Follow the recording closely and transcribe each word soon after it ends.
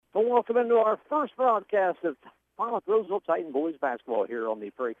and welcome into our first broadcast of Monmouth-Roseville Titan Boys basketball here on the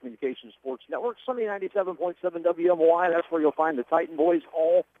Prairie Communications Sports Network, Sunday 97.7 WMOI. That's where you'll find the Titan Boys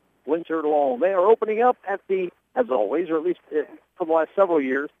all winter long. They are opening up at as always, or at least for the last several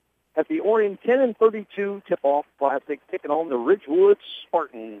years, at the Orion 10-32 tip-off classic, taking on the Ridgewood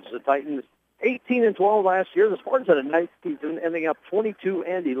Spartans. The Titans 18-12 last year. The Spartans had a nice season, ending up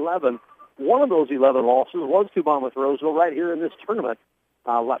 22-11. One of those 11 losses was to Monmouth-Roseville right here in this tournament.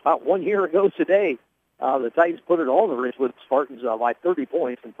 About 1 year ago today, the Titans put it on the Ridgewood Spartans by 30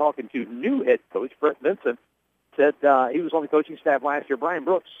 points. And talking to new head coach Brett Vincent, said he was on the coaching staff last year. Brian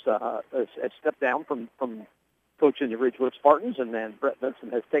Brooks has stepped down from coaching the Ridgewood Spartans, and then Brett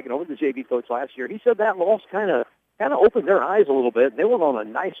Vincent has taken over the JV coach last year. He said that loss kind of opened their eyes a little bit. They went on a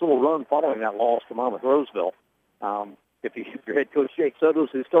nice little run following that loss to Monmouth-Roseville. If your head coach Jake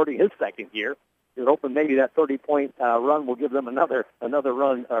Sotos is starting his second year, you're hoping maybe that 30-point run will give them another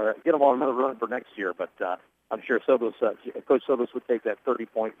run, or get them on another run for next year. But I'm sure Coach Sotos would take that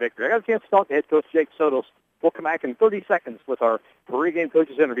 30-point victory. I got a chance to talk to head coach Jake Sotos. We'll come back in 30 seconds with our pregame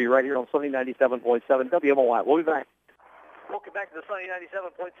coaches interview right here on Sunday 97.7 WMOI. We'll be back. Welcome back to the Sunny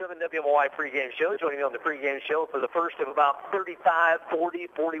 97.7 WMOI pregame show. Joining me on the pregame show for the first of about 35, 40,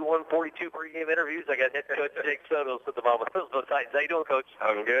 41, 42 pregame interviews. I got head coach Jake Sotos at the moment. Titans. How you doing, Coach?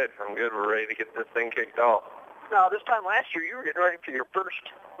 I'm good. We're ready to get this thing kicked off. Now, this time last year, you were getting ready for your first,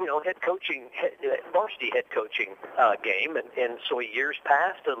 varsity head coaching game, and so years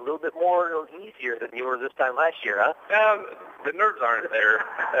passed a little bit more easier than you were this time last year, huh? The nerves aren't there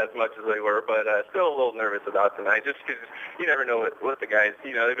as much as they were, but still a little nervous about tonight, just because you never know what the guys,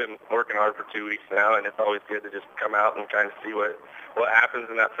 they've been working hard for 2 weeks now, and it's always good to just come out and kind of see what happens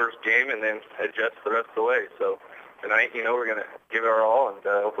in that first game and then adjust the rest of the way. So tonight, we're going to give it our all and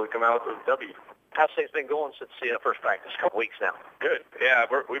hopefully come out with a W. How's things been going since the first practice? A couple weeks now. Good. Yeah,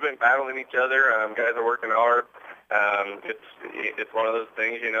 we've been battling each other. Guys are working hard. It's one of those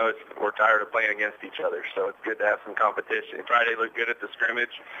things, we're tired of playing against each other, so it's good to have some competition. Friday looked good at the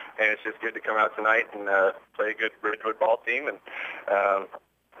scrimmage, and it's just good to come out tonight and play a good Ridgewood ball team and,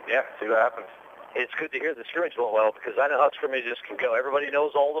 see what happens. It's good to hear the scrimmage went well, because I know how scrimmages can go. Everybody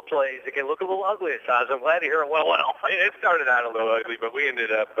knows all the plays. It can look a little ugly at times. I'm glad to hear it went well. It started out a little ugly, but we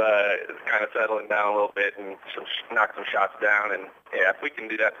ended up kind of settling down a little bit and knock some shots down. And, if we can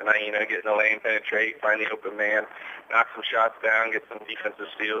do that tonight, get in the lane, penetrate, find the open man, knock some shots down, get some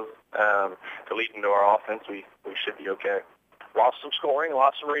defensive steals to lead into our offense, we should be okay. Lost some scoring,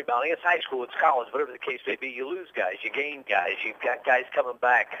 lost some rebounding. It's high school, it's college, whatever the case may be. You lose guys, you gain guys, you've got guys coming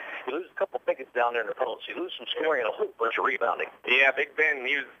back. You lose a couple pickets down there in the post. You lose some scoring and a whole bunch of rebounding. Yeah, Big Ben,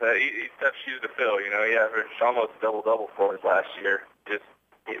 he's tough shoes to fill. He averaged almost double-double for us last year. Just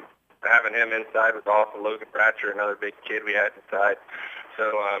having him inside was awesome. Logan Bratcher, another big kid we had inside.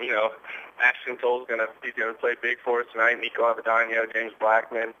 So, Ashton Toll's he's gonna play big for us tonight. Nico Avadano, James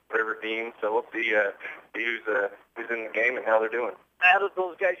Blackman, River Dean. So we'll see who's in the game and how they're doing. Out of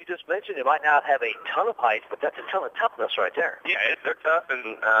those guys you just mentioned, they might not have a ton of height, but that's a ton of toughness right there. Yeah, they're tough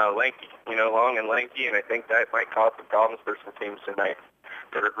and lanky, long and lanky, and I think that might cause some problems for some teams tonight,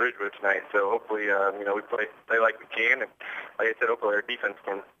 for Ridgewood tonight. So hopefully, we play like we can, and like I said, hopefully our defense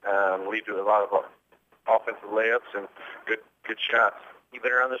can lead to a lot of offensive layups and good shots. You've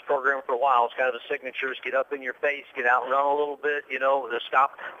been around this program for a while. It's kind of the signatures: get up in your face, get out and run a little bit, to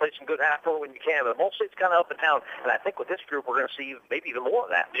stop, play some good half court when you can. But mostly it's kind of up and down. And I think with this group, we're going to see maybe even more of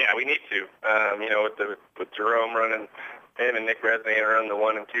that. Yeah, we need to. With Jerome running, him and Nick Resnay running the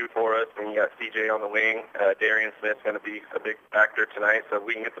 1 and 2 for us, and you got CJ on the wing. Darian Smith's going to be a big factor tonight, so if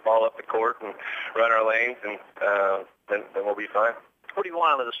we can get the ball up the court and run our lanes, and then we'll be fine. What do you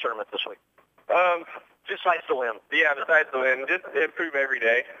want out of this tournament this week? Besides the win. Yeah, besides the win, just improve every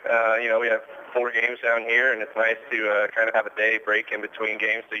day. We have 4 games down here, and it's nice to kind of have a day break in between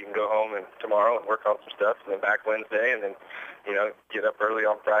games so you can go home and tomorrow and work on some stuff, and then back Wednesday, and then, get up early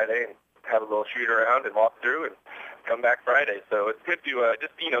on Friday and have a little shoot around and walk through and come back Friday. So it's good to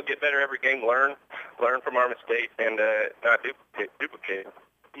just, get better every game, learn from our mistakes, and not duplicate.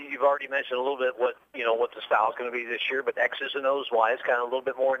 You've already mentioned a little bit what the style is going to be this year, but X's and O's wise, kind of a little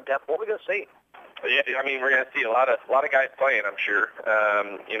bit more in depth. What are we going to see? Yeah, we're going to see a lot of guys playing, I'm sure.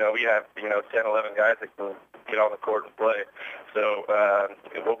 We have 10, 11 guys that can get on the court and play. So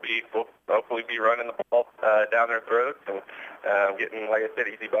we'll hopefully be running the ball down their throats and getting, like I said,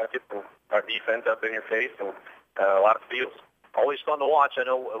 easy buckets and our defense up in your face and a lot of steals. Always fun to watch. I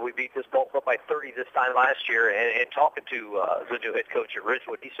know we beat this ball club by 30 this time last year, and talking to the new head coach at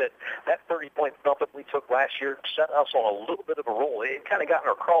Ridgewood, he said that 30-point thumping we took last year set us on a little bit of a roll. It kind of got in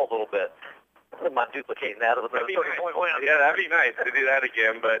our crawl a little bit. I wouldn't mind duplicating that with a 30-point win. Yeah, that'd be nice to do that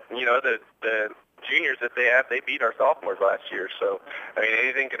again. But, the juniors that they have, they beat our sophomores last year. So,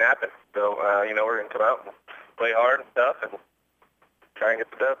 anything can happen. So, we're going to come out and play hard and stuff and try and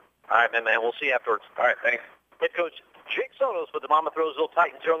get the dub. All right, man. We'll see you afterwards. All right, thanks. Head coach Jake Sotos with the Monmouth Roseville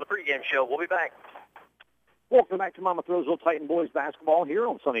Titans here on the pregame show. We'll be back. Welcome back to Monmouth Roseville Titan Boys basketball here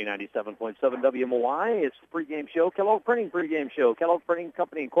on Sunny 97.7 WMOI. It's the pregame show, Kellogg Printing pregame show. Kellogg Printing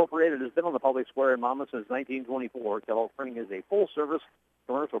Company Incorporated has been on the public square in Monmouth since 1924. Kellogg Printing is a full-service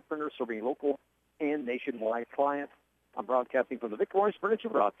commercial printer serving local and nationwide clients. I'm broadcasting from the Victoria's Furniture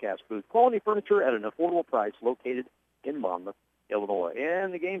Broadcast booth. Quality furniture at an affordable price located in Monmouth, Illinois.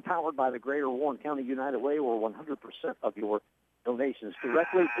 And the game powered by the Greater Warren County United Way, where 100% of your donations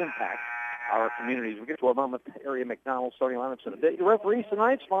directly impact our communities. We'll get to our Monmouth area McDonald's starting lineups in a bit. Your referees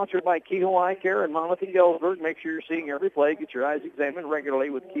tonight, sponsored by Kehoe Eye Care in Monmouth and Galesburg. Make sure you're seeing every play. Get your eyes examined regularly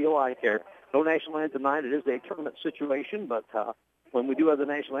with Kehoe Eye Care. No national anthem tonight. It is a tournament situation, but when we do have the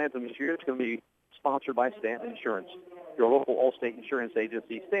national anthem this year, it's going to be sponsored by Stanton Insurance, your local Allstate insurance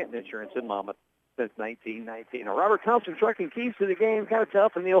agency, Stanton Insurance in Monmouth since 1919. Now, Robert Thompson trucking keys to the game, kind of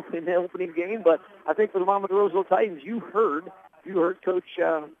tough in the opening game, but I think for the Monmouth Roseville Titans, you heard Coach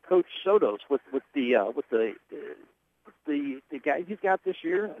Sotos with the guys he's got this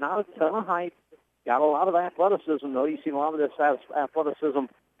year. Not a ton of height, got a lot of athleticism though. You've seen a lot of this athleticism on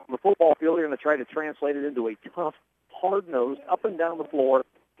the football field. You're going to try to translate it into a tough, hard-nosed, up and down the floor,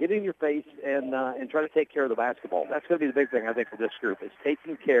 get in your face and try to take care of the basketball. That's going to be the big thing I think for this group is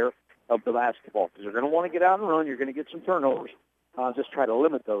taking care of the basketball because you're going to want to get out and run. You're going to get some turnovers. Just try to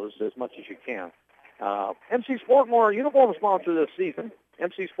limit those as much as you can. MC Sportmore, uniform sponsor this season.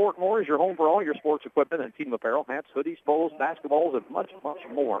 MC Sportmore is your home for all your sports equipment and team apparel, hats, hoodies, polos, basketballs, and much, much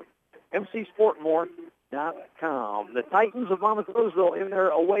more. MCSportmore.com. The Titans of Monmouth Roseville in their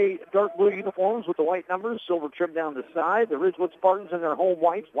away dark blue uniforms with the white numbers, silver trim down the side. The Ridgewood Spartans in their home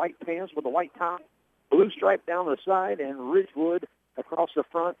whites, white pants with a white top, blue stripe down the side, and Ridgewood across the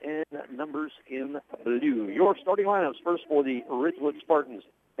front and numbers in blue. Your starting lineups first for the Ridgewood Spartans.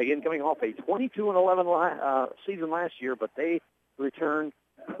 Again, coming off a 22-11 season last year, but they returned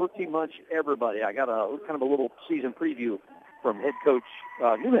pretty much everybody. I got a kind of a little season preview from new head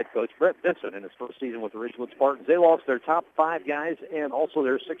coach Brett Benson in his first season with the Ridgewood Spartans. They lost their top 5 guys and also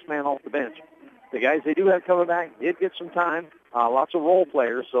their 6th man off the bench. The guys they do have coming back did get some time, lots of role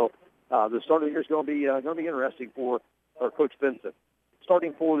players. So the start of the year is going to be interesting for Coach Benson.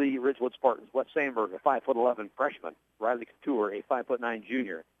 Starting for the Ridgewood Spartans, Wes Sandberg, a 5'11" freshman. Riley Couture, a 5'9"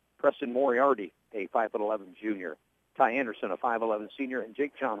 junior. Preston Moriarty, a 5'11" junior. Ty Anderson, a 5'11" senior. And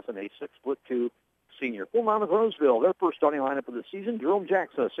Jake Johnson, a 6'2" senior. For Monmouth Roseville, their first starting lineup of the season, Jerome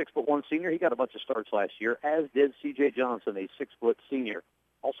Jackson, a 6'1" senior. He got a bunch of starts last year, as did C.J. Johnson, a 6' senior.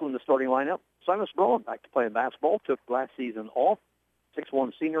 Also in the starting lineup, Silas Braun, back to playing basketball, took last season off.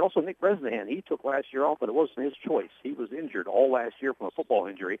 6'1" senior. Also, Nick Bresnahan. He took last year off, but it wasn't his choice. He was injured all last year from a football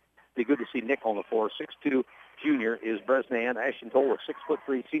injury. Be good to see Nick on the floor. 6'2" junior is Bresnahan. Ashton Toll, a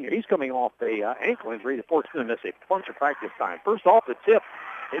 6'3" senior. He's coming off a ankle injury. The Fort's going to miss a bunch of practice time. First off the tip,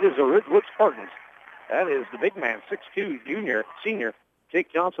 it is the Ridgewood Spartans. That is the big man, 6'2" senior,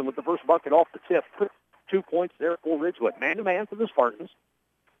 Jake Johnson with the first bucket off the tip. 2 points there for Ridgewood. Man-to-man for the Spartans.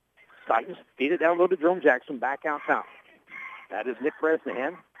 Titans feed it down low to Jerome Jackson, back out top. That is Nick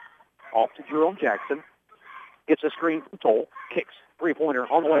Bresnahan. Off to Jerome Jackson. Gets a screen from Toll. Kicks. Three-pointer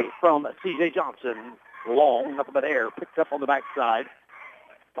on the way from C.J. Johnson. Long, nothing but air. Picked up on the backside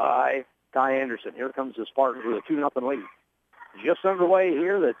by Ty Anderson. Here comes the Spartans with a 2-0 lead. Just underway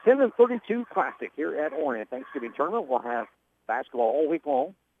here, the 10-32 Classic here at Orion Thanksgiving Tournament. We'll have basketball all week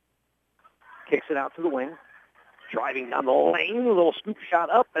long. Kicks it out to the wing. Driving down the lane. A little scoop shot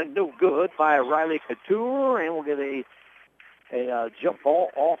up and no good by Riley Couture. And we'll get a jump ball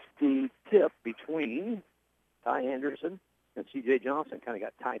off the tip between Ty Anderson and C.J. Johnson. Kind of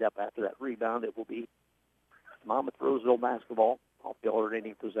got tied up after that rebound. It will be Monmouth Roseville basketball off the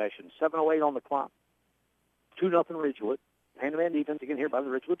alternating possession. 7:08 on the clock. 2-0 Ridgewood. Man-to-man defense again here by the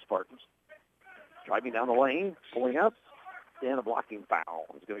Ridgewood Spartans. Driving down the lane, pulling up, and a blocking foul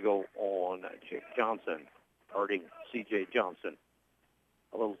is going to go on Jake Johnson, guarding C.J. Johnson.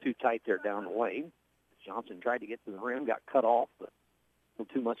 A little too tight there down the lane. Johnson tried to get to the rim, got cut off, but a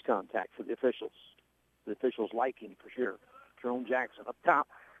little too much contact for the officials. The officials like him for sure. Jerome Jackson up top.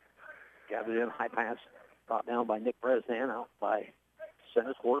 Gathered in, high pass, brought down by Nick Bresnahan, out by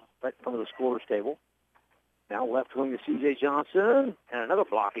center court, right in front of the scorer's table. Now left wing to C.J. Johnson, and another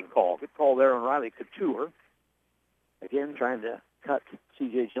blocking call. Good call there on Riley Couture. Again, trying to cut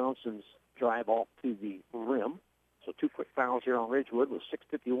C.J. Johnson's drive off to the rim. So 2 quick fouls here on Ridgewood with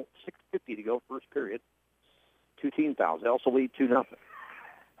 6:50 to go, first period. 2 team fouls. They also lead 2-0.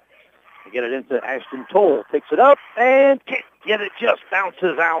 They get it into Ashton Toll. Picks it up and can't get it. Just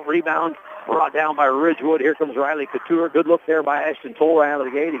bounces out. Rebound brought down by Ridgewood. Here comes Riley Couture. Good look there by Ashton Toll right out of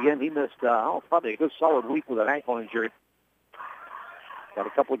the gate. Again, he missed probably a good solid week with an ankle injury. Got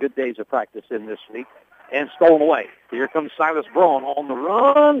a couple of good days of practice in this week. And stolen away. Here comes Silas Braun on the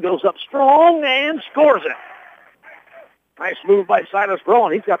run. Goes up strong and scores it. Nice move by Silas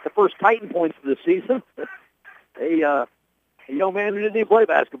Braun. He's got the first Titan points of the season. A young man who didn't even play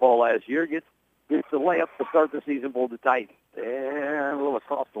basketball last year gets the layup to start the season for the Titans. And a little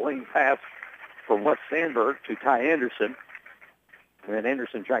across the lane pass from Wes Sandberg to Ty Anderson. And then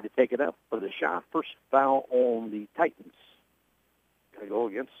Anderson tried to take it up for the shot. First foul on the Titans. Going to go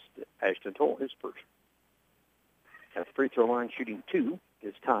against Ashton Toll, his first. At the free throw line shooting 2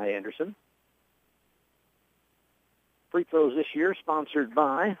 is Ty Anderson. Free throws this year sponsored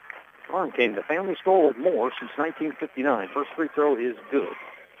by Farm King, the family store with more since 1959. First free throw is good.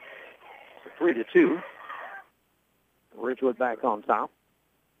 So 3-2. Ridgewood back on top.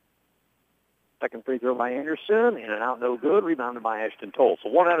 Second free throw by Anderson. In and out, no good. Rebounded by Ashton Toll. So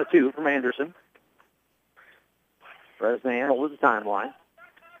 1 out of 2 from Anderson. Bresnahan over the timeline.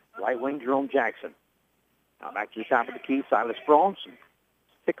 Right wing, Jerome Jackson. Now back to the top of the key, Silas Braun.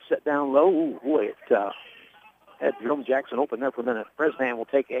 Pick set down low. Ooh, boy, it had Jerome Jackson open there for a minute. Bresnahan will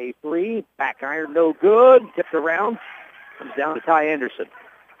take a 3. Back iron, no good. Tipped around. Comes down to Ty Anderson.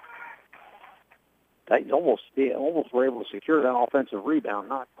 Titans almost were able to secure that offensive rebound.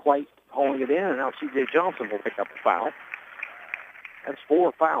 Not quite hauling it in. And now C.J. Johnson will pick up a foul. That's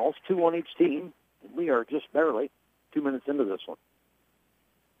 4 fouls, 2 on each team. We are just barely 2 minutes into this one.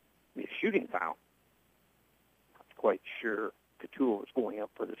 A shooting foul. Quite sure Couture was going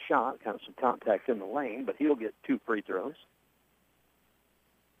up for the shot. Kind of some contact in the lane, but he'll get 2 free throws.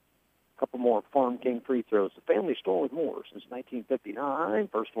 A couple more Farm King free throws. The family store with more since 1959.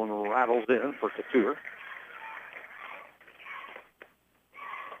 First one rattles in for Couture.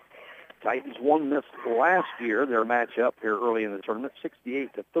 Titans won this last year, their matchup here early in the tournament,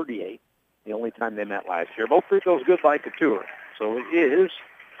 68-38. The only time they met last year. Both free throws good by Couture. So it is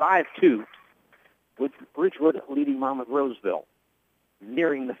 5-2. With Ridgewood leading Monmouth Roseville,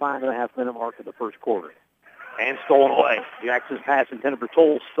 nearing the 5.5-minute mark of the first quarter. And stolen away. Jackson's pass intended for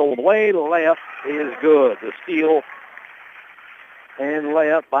Toll, stolen away. The layup is good. The steal and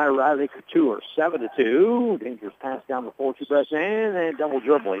layup by Riley Couture. 7-2. Dangerous pass down the floor to Bresnahan and double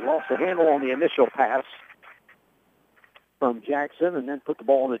dribble. He lost the handle on the initial pass from Jackson and then put the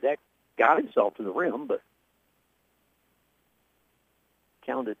ball on the deck. Got himself to the rim, but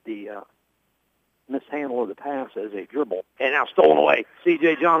counted the mishandle of the pass as a dribble. And now stolen away.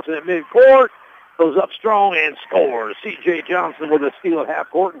 C.J. Johnson at midcourt. Goes up strong and scores. C.J. Johnson with a steal at half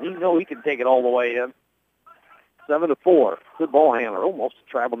court, and he can take it all the way in. 7-4. Good ball handler. Almost a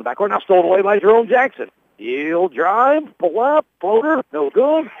travel in the backcourt. Now stolen away by Jerome Jackson. He'll drive, pull up, floater, no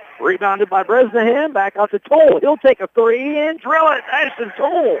good. Rebounded by Bresnahan. Back out to Toll. He'll take a 3 and drill it. Ashton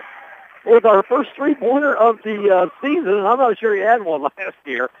Toll with our first 3-pointer of the season. And I'm not sure he had one last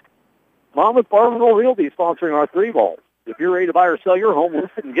year. Monmouth Farm and Home Realty is sponsoring our 3-ball. If you're ready to buy or sell your home,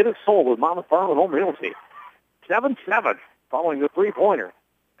 list it and get it sold with Monmouth Farm and Home Realty. 7-7 following the 3-pointer.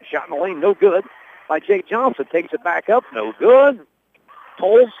 A shot in the lane, no good. By Jake Johnson, takes it back up, no good.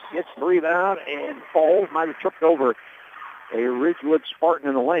 Toll gets the rebound and falls. Might have tripped over a Ridgewood Spartan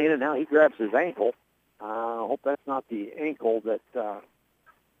in the lane, and now he grabs his ankle. I hope that's not the ankle that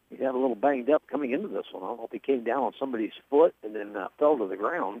he had a little banged up coming into this one. I don't know if he came down on somebody's foot and then fell to the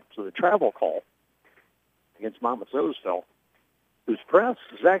ground. So the travel call against Monmouth Roseville, whose press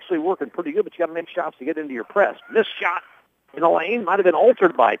is actually working pretty good, but you got to make shots to get into your press. This shot in the lane might have been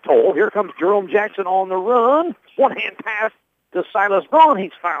altered by Toll. Here comes Jerome Jackson on the run. One-hand pass to Silas Braun.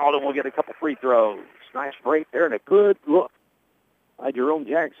 He's fouled, and we'll get a couple free throws. Nice break there and a good look by Jerome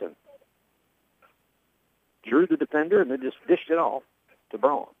Jackson. Drew the defender and then just dished it off to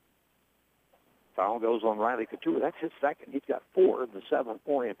Braun. Foul goes on Riley Couture. That's his second. He's got 4 of the 7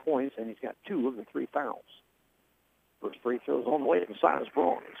 4-point points, and he's got 2 of the 3 fouls. First free throws on the way from Silas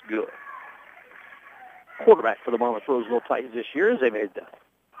Braun. It's good. Quarterback for the Monmouth Roseville Titans this year as they made their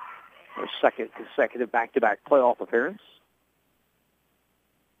second consecutive back-to-back playoff appearance.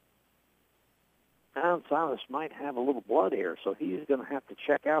 Now Silas might have a little blood here, so he's going to have to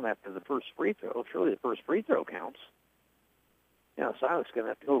check out after the first free throw. Surely the first free throw counts. Yeah, Silas is going to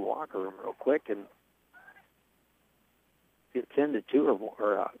have to go to the locker room real quick and get tended to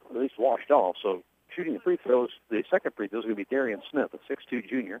or at least washed off. So shooting the free throws, the second free throw is going to be Darian Smith, a 6'2"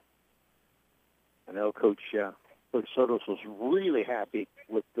 junior. I know Coach Coach Sotos was really happy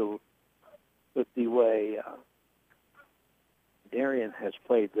with the way Darien has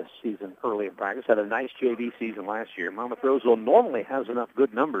played this season early in practice. Had a nice JV season last year. Monmouth Roseville normally has enough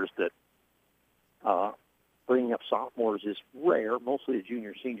good numbers that bringing up sophomores is rare, mostly a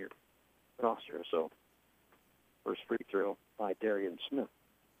junior-senior roster. So first free throw by Darien Smith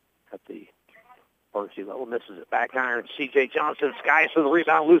at the varsity level. Misses it. Back iron. C.J. Johnson skies for the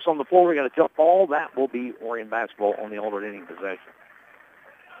rebound. Loose on the floor. We got a jump ball. That will be Orion basketball on the alternating possession.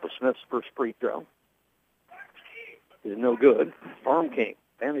 So Smith's first free throw is no good. Farm King.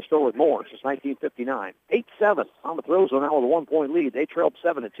 Family Store with more since 1959. 8-7. Monmouth Roseville now with a 1-point lead. They trailed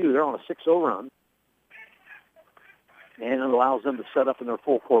 7-2. They're on a 6-0 run. And it allows them to set up in their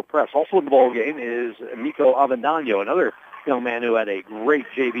full-court press. Also in the ball game is Nico Avendano, another young man who had a great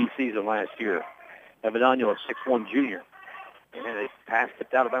JV season last year. Avendano, a 6'1 junior. And a pass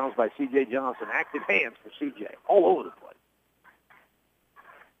tipped out of bounds by C.J. Johnson. Active hands for C.J. all over the place.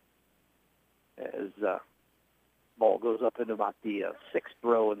 As ball goes up into about the sixth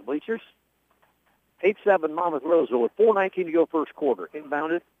row in the bleachers. 8-7 Monmouth Roseville with 4:19 to go first quarter.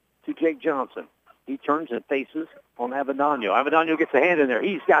 Inbounded to Jake Johnson. He turns and faces on Avendano. Avendano gets a hand in there.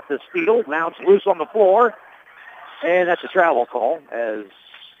 He's got the steal. Now it's loose on the floor. And that's a travel call as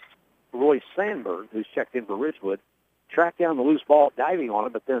Roy Sandberg, who's checked in for Ridgewood, tracked down the loose ball, diving on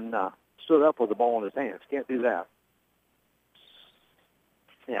it, but then stood up with the ball in his hands. Can't do that.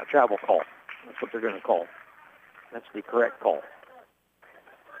 Yeah, travel call. That's what they're going to call. That's the correct call.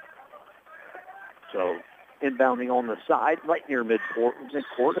 So inbounding on the side, right near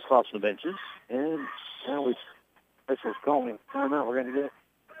midcourt across the benches. And now this was calling timeout. We're going to do it.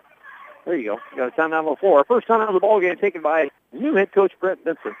 There you go. Got a timeout on the floor. First timeout of the ball game taken by new head coach Brett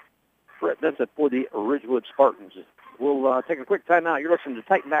Benson. Brett Benson for the Ridgewood Spartans. We'll take a quick timeout. You're listening to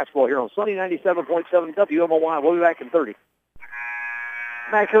Titan Basketball here on Sunny 97.7 WMOI. We'll be back in 30.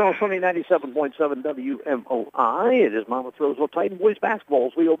 Back here on Sunny 97.7 WMOI. It is Monmouth Roseville Titan Boys Basketball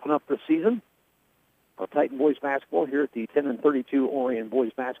as we open up this season. Titan Boys Basketball here at the 10-32 Orion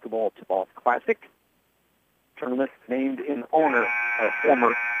Boys Basketball Tip-Off Classic tournament, named in honor of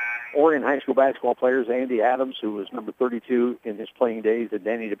former Orion High School basketball players Andy Adams, who was number 32 in his playing days, and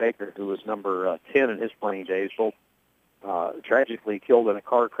Danny DeBaker, who was number 10 in his playing days, both tragically killed in a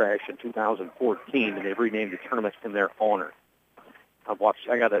car crash in 2014, and they've renamed the tournament in their honor. I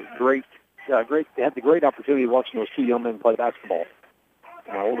got a had the great opportunity of watching those two young men play basketball.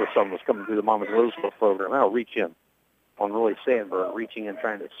 My older son was coming through the Monmouth Roseville program. I'll reach in on Roy Sandberg, reaching in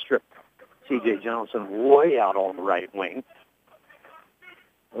trying to strip C.J. Johnson way out on the right wing.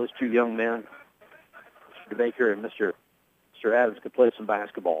 Those two young men, Mr. Baker and Mr. Adams, could play some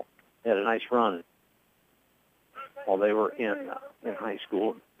basketball. They had a nice run while they were in high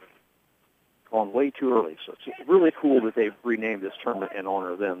school. Gone way too early, so it's really cool that they've renamed this tournament in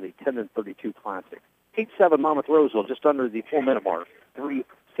honor of them, the 10-32 Classic. 8-7 Monmouth Roseville, just under the 4-minute mark.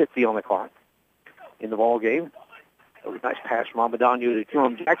 3:50 on the clock in the ball game. A nice pass from Avendano to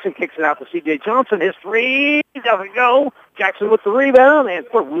Jerome Jackson. Kicks it out to C.J. Johnson. His three doesn't go. Jackson with the rebound and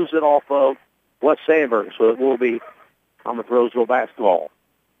moves it off of Wes Sandberg. So it will be Monmouth Roseville basketball.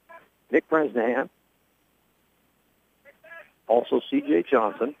 Nick Bresnahan. Also C.J.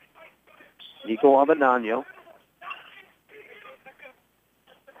 Johnson. Nico Avendano.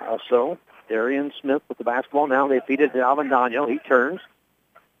 Also Darian Smith with the basketball. Now they feed it to Avendano. He turns.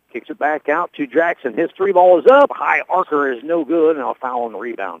 Kicks it back out to Jackson. His three ball is up. High arcer is no good, and a foul on the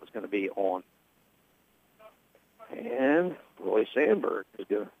rebound is going to be on. And Roy Sandberg is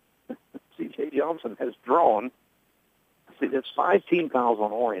good. C.J. Johnson has drawn. See, that's 5 team fouls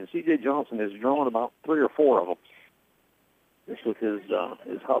on Orion. C.J. Johnson has drawn about 3 or 4 of them. Just with his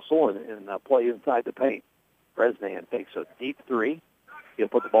hustle and play inside the paint. Bresnahan takes a deep three. He'll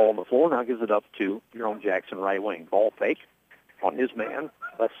put the ball on the floor. Now gives it up to Jerome Jackson, right wing. Ball fake on his man.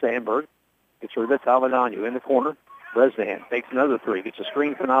 That's Sandberg. Gets rid of it to Avendano in the corner. Bresnahan takes another three. Gets a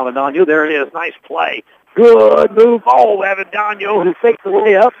screen from Avendano. There it is. Nice play. Good move. Oh, Avendano who faked the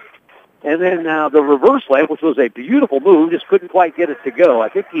layup. And then the reverse layup, which was a beautiful move, just couldn't quite get it to go. I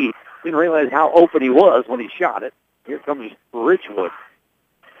think he didn't realize how open he was when he shot it. Here comes Ridgewood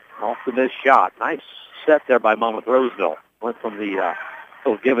off the missed shot. Nice set there by Monmouth Roseville. Went from the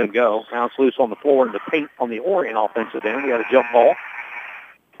little give and go. Now it's loose on the floor in the paint on the Orion offensive end. We got a jump ball.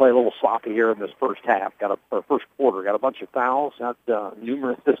 Play a little sloppy here in this first half. First quarter. Got a bunch of fouls. Got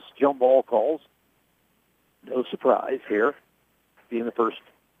numerous jump ball calls. No surprise here. Being the first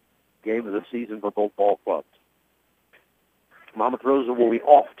game of the season for both ball clubs. Monmouth Roseville will be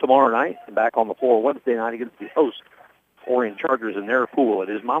off tomorrow night and back on the floor Wednesday night against the host Orion Chargers in their pool. It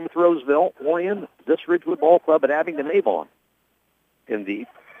is Monmouth Roseville, Orion, this Ridgewood Ball Club, at Abingdon Avon in the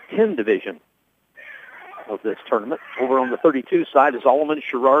 10 division of this tournament. Over on the 32 side is Alleman,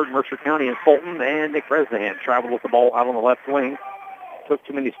 Sherrard, Mercer County, and Fulton, and Nick Bresnahan traveled with the ball out on the left wing. Took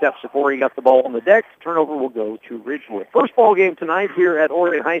too many steps before he got the ball on the deck. Turnover will go to Ridgewood. First ball game tonight here at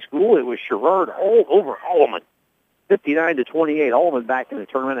Orion High School. It was Sherrard all over Alleman, 59-28. Alleman back in the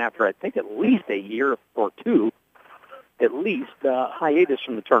tournament after I think at least a year or two, at least hiatus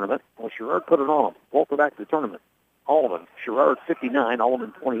from the tournament. Well, Sherrard put it on them. Welcome back to the tournament. Alleman, Sherrard 59,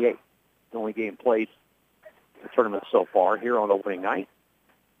 Alleman 28. The only game played in the tournament so far here on opening night.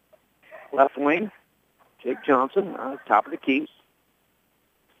 Left wing, Jake Johnson, top of the key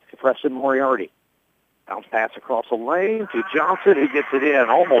to Preston Moriarty. Bounce pass across the lane to Johnson, who gets it in,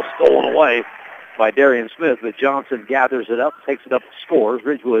 almost stolen away by Darian Smith, but Johnson gathers it up, takes it up, scores.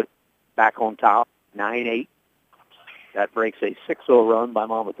 Ridgewood back on top, 9-8. That breaks a 6-0 run by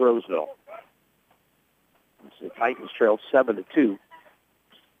Monmouth Roseville. The Titans trailed 7-2.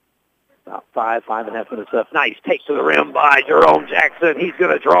 About 5.5 minutes left. Nice take to the rim by Jerome Jackson. He's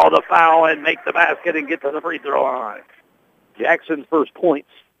going to draw the foul and make the basket and get to the free throw line. Jackson's first points.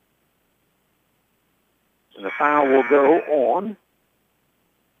 And the foul will go on.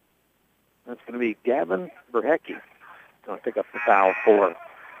 That's going to be Gavin Berhecke. Going to pick up the foul for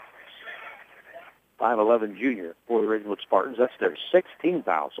 5'11 junior for the Ridgewood Spartans. That's their 16th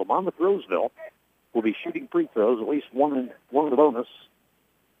foul. So Monmouth Roseville will be shooting free throws, at least one in the bonus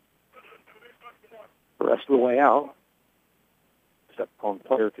the rest of the way out, except on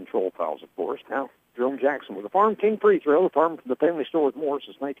player control fouls, of course. Now, Jerome Jackson with a Farm King free throw. The family store with more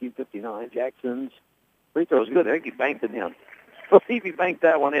since 1959. Jackson's free throw is good. I think he banked it in. Let's see if he banked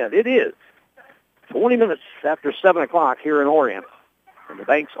that one in. It is 20 minutes after 7 o'clock here in Orion, and the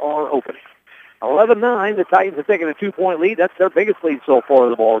banks are open. 11-9, the Titans have taken a 2-point lead. That's their biggest lead so far in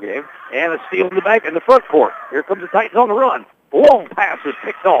the ball game. And a steal in the back in the front court. Here comes the Titans on the run. Long pass is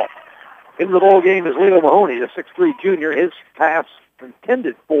picked off. Into the ball game is Leo Mahoney, the 6'3 junior. His pass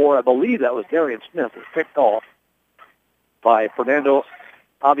intended for, I believe that was Darian Smith, was picked off by Fernando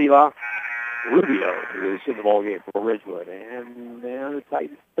Avila Rubio, who is in the ball game for Ridgewood. And the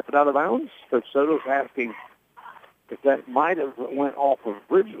Titans tip it out of bounds. Coach Soto's asking if that might have went off of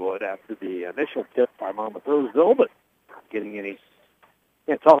Ridgewood after the initial tip by Monmouth Roseville, but not getting any,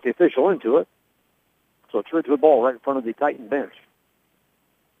 can't talk the official into it. So it's Ridgewood ball right in front of the Titan bench.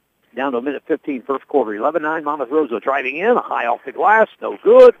 Down to a minute 15, first quarter. 11-9, Monmouth Roseville driving in, a high off the glass, no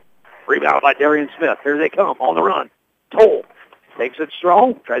good. Rebound by Darian Smith. Here they come on the run. Toll takes it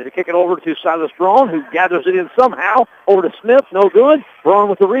strong, tries to kick it over to Silas Braun, who gathers it in somehow. Over to Smith, no good. Braun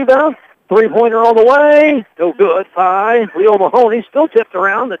with the rebound. Three-pointer all the way. No good by Leo Mahoney. Still tipped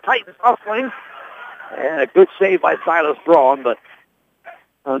around. The Titans hustling. And a good save by Silas Braun, but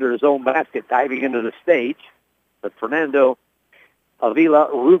under his own basket, diving into the stage. But Fernando Avila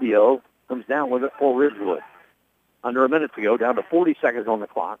Rubio comes down with it for Ridgewood. Under a minute to go, down to 40 seconds on the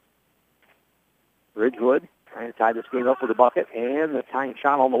clock. Ridgewood trying to tie this game up with a bucket, and the tying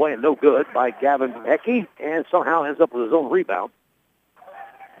shot on the way, and no good by Gavin Heckey, and somehow ends up with his own rebound.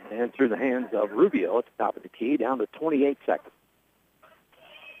 And through the hands of Rubio at the top of the key, down to 28 seconds.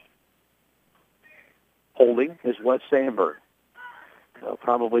 Holding is Wes Sandberg. They'll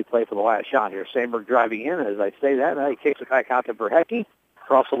probably play for the last shot here. Sandberg driving in. As I say that, he kicks it back out to Berhecke.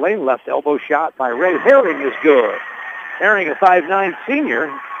 Across the lane, left elbow shot by Ray Herring is good. Herring, a 5'9 senior,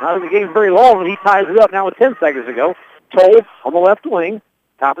 not in the game very long, and he ties it up now with 10 seconds to go. Toll on the left wing.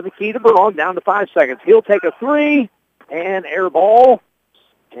 Top of the key to Braun, down to 5 seconds. He'll take a three, and air ball.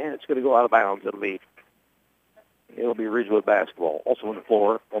 And it's going to go out of bounds. It'll be Ridgewood basketball. Also on the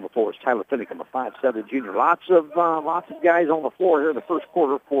floor is Tyler Finicum, a 5'7 junior. Lots of guys on the floor here in the first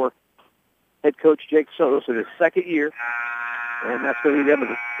quarter for head coach Jake Sotos in his second year. And that's going to be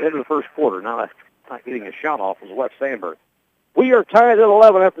the end of the first quarter. Not getting a shot off was Wes Sandberg. We are tied at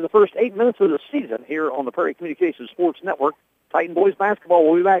 11 after the first 8 minutes of the season here on the Prairie Communications Sports Network. Titan boys basketball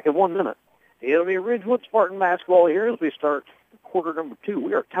will be back in 1 minute. It'll be Ridgewood Spartan basketball here as we start quarter number 2.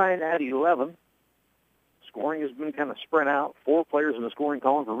 We are tied at 11. Scoring has been kind of spread out. 4 players in the scoring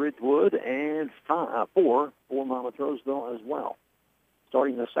column for Ridgewood and 4 for Monmouth Roseville as well.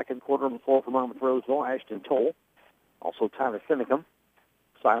 Starting the second quarter on the floor for Monmouth Roseville, Ashton Toll. Also Tyler Finicum,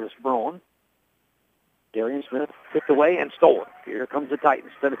 Silas Braun, Darian Smith kicked away and stolen. Here comes the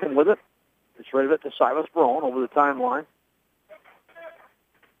Titans. Finicum with it. Gets rid of it to Silas Braun over the timeline.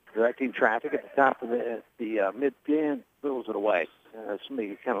 Directing traffic at the top of the mid-pin, throws it away.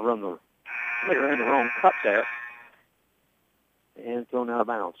 Somebody kind of ran the wrong cut there and thrown out of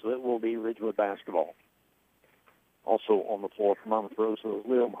bounds. So it will be Ridgewood basketball. Also on the floor for Monmouth Roseville,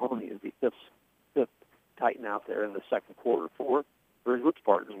 Leo Mahoney is the fifth Titan out there in the second quarter. For Ridgewood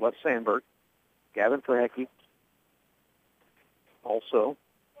Spartans, Wes Sandberg, Gavin Verhecke, also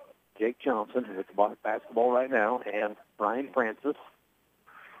Jake Johnson with the basketball right now, and Ryan Francis.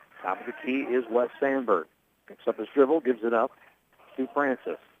 Top of the key is Wes Sandberg. Picks up his dribble, gives it up to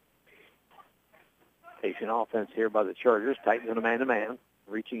Francis. Patient offense here by the Chargers. Titans in a man-to-man.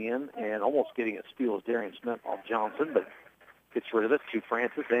 Reaching in and almost getting a steal as Darian Smith off Johnson, but gets rid of it to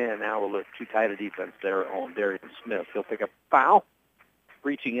Francis, and now a little too tight a defense there on Darian Smith. He'll pick up a foul.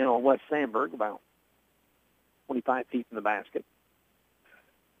 Reaching in on Wes Sandberg, about 25 feet from the basket.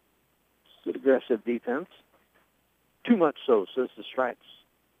 Good aggressive defense. Too much so, says the Stripes.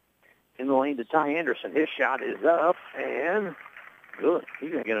 In the lane to Ty Anderson. His shot is up, and good.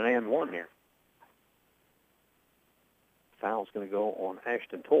 He's going to get an and one here. Foul's going to go on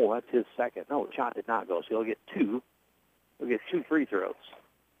Ashton Toll. That's his second. No, the shot did not go, so he'll get two. He'll get two free throws.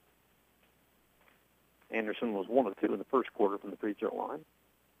 Anderson was 1 of 2 in the first quarter from the free throw line.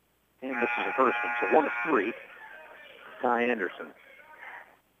 And this is the first one, so 1 of 3. Ty Anderson.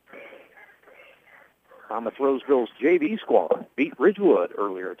 Monmouth Roseville's JV squad beat Ridgewood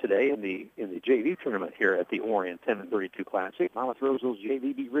earlier today in the JV tournament here at the Orion 10-32 Classic. Monmouth Roseville's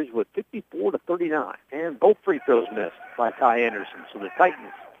JV beat Ridgewood 54-39, and both free throws missed by Ty Anderson. So the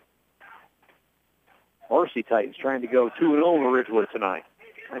Titans, varsity Titans, trying to go 2-0 over Ridgewood tonight.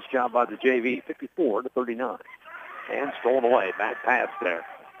 Nice job by the JV, 54-39, and stolen away. Back pass there.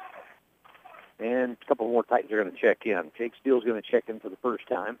 And a couple more Titans are going to check in. Jake Steele's going to check in for the first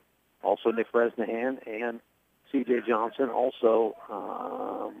time. Also Nick Bresnahan and C.J. Johnson. Also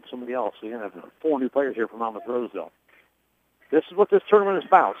somebody else. So you're going to have 4 new players here from Monmouth Roseville. This is what this tournament is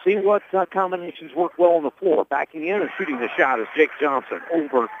about. Seeing what combinations work well on the floor. Backing in and shooting the shot is Jake Johnson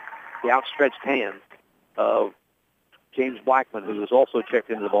over the outstretched hand of James Blackman, who was also checked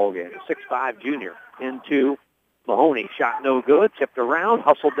into the ballgame. 6'5" junior into Mahoney. Shot no good. Tipped around.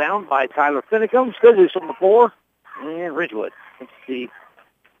 Hustled down by Tyler Finicum. Still loose on the floor. And Ridgewood. It's the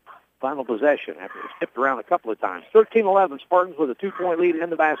final possession after it was tipped around a couple of times. 13-11, Spartans with a 2-point lead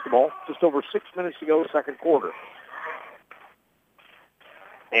in the basketball. Just over 6 minutes to go, second quarter.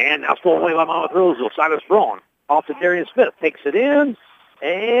 And now stolen away by Monmouth Roseville. Silas Braun off to Darian Smith. Takes it in.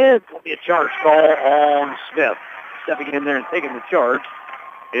 And there'll be a charge call on Smith. Stepping in there and taking the charge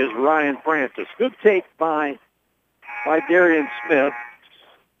is Ryan Francis. Good take by Darian Smith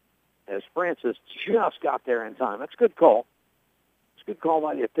as Francis just got there in time. That's a good call. It's a good call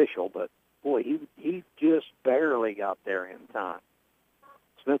by the official, but, boy, he just barely got there in time.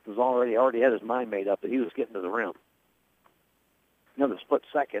 Smith was already had his mind made up that he was getting to the rim. Another split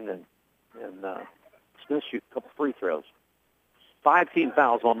second, and Smith shoots a couple free throws. 5 team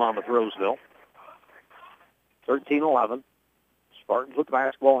fouls on Monmouth Roseville. 13-11. Spartans with the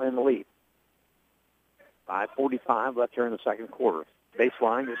basketball in the lead. 5:45 left here in the second quarter.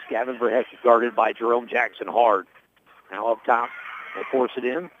 Baseline is Gavin Verhecke, guarded by Jerome Jackson Hard. Now up top. They force it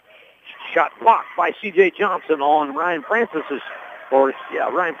in. Shot blocked by C.J. Johnson on Ryan Francis's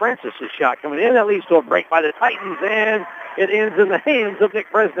shot coming in. That leads to a break by the Titans, and it ends in the hands of Nick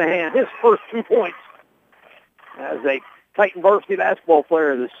Bresnahan. His first 2 points as a Titan varsity basketball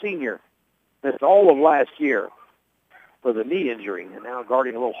player, the senior. Missed all of last year for the knee injury, and now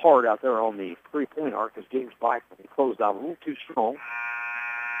guarding a little hard out there on the three-point arc as James Blackman closed out a little too strong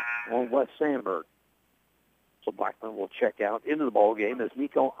on Wes Sandberg. So Blackman will check out into the ball game as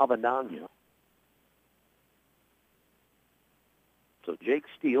Nico Abandano. So Jake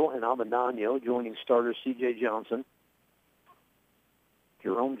Steele and Abandano joining starters C.J. Johnson,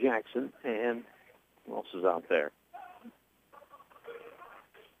 Jerome Jackson, and who else is out there?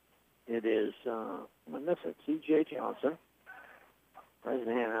 It is, C.J. Johnson.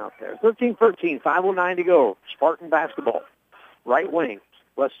 Bresnahan out there. 13-13, 5:09 to go. Spartan basketball. Right wing.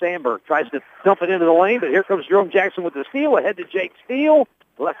 Wes Sandberg tries to dump it into the lane, but here comes Jerome Jackson with the steal. Ahead to Jake Steele.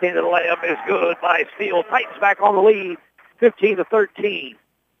 The left-handed layup is good by Steele. Titans back on the lead, 15-13.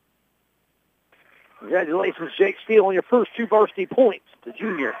 Congratulations, Jake Steele, on your first 2 varsity points, the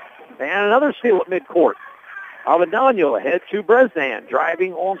junior. And another steal at midcourt. Abandano ahead to Bresnahan,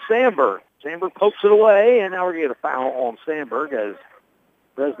 driving on Sandberg. Sandberg pokes it away, and now we're going to get a foul on Sandberg as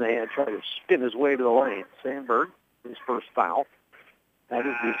Bresnahan tried to spin his way to the lane. Sandberg, his first foul. That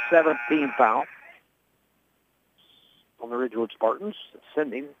is the 7th team foul on the Ridgewood Spartans,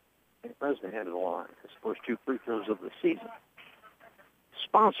 sending Bresnahan to the line. His first 2 free throws of the season.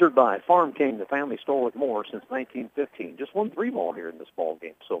 Sponsored by Farm King, the family store with more since 1915. Just won 3 ball here in this ball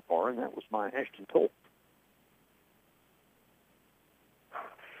game so far, and that was by Ashton Toll.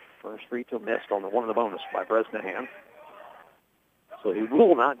 First free throw missed on the one of the bonus by Bresnahan. So he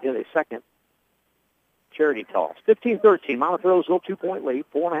will not get a second charity toss. 15-13, Monmouth Roseville, 2-point lead,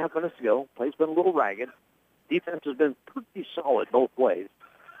 4.5 minutes to go. Play's been a little ragged. Defense has been pretty solid both ways.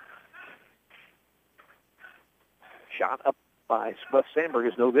 Shot up by Wes Sandberg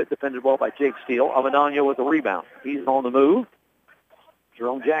is no good. Defended well by Jake Steele. Avendano with the rebound. He's on the move.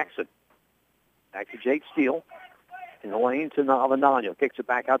 Jerome Jackson. Back to Jake Steele. In the lane to Avendano. Kicks it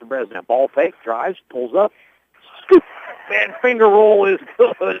back out to Bresnahan. Ball fake. Drives. Pulls up. Scoop. And finger roll is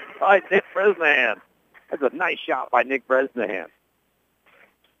good by Nick Bresnahan. That's a nice shot by Nick Bresnahan.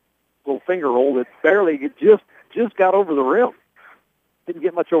 Little finger roll that barely just got over the rim. Didn't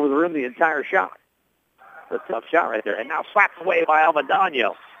get much over the rim the entire shot. A tough shot right there. And now slapped away by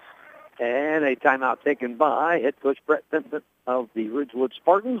Avendano. And a timeout taken by head coach Brett Vincent of the Ridgewood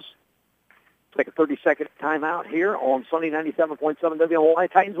Spartans. Take a 30-second timeout here on Sunday 97.7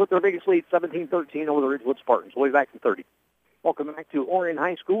 WMY. Titans with their biggest lead, 17-13 over the Ridgewood Spartans. We'll be back in 30. Welcome back to Orion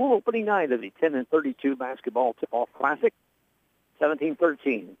High School, opening night of the 10-32 basketball tip-off classic.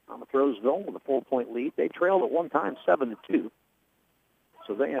 17-13 on the Roseville with a 4-point lead. They trailed at one time 7-2.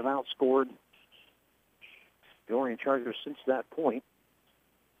 So they have outscored the Orion Chargers since that point.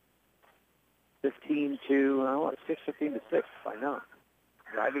 15-6 by now.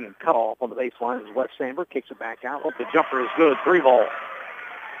 Driving and cut off on the baseline is Wes Sandberg. Kicks it back out. Oh, the jumper is good. 3-ball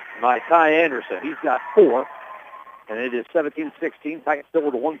by Ty Anderson. He's got 4. And it is 17-16. Titans still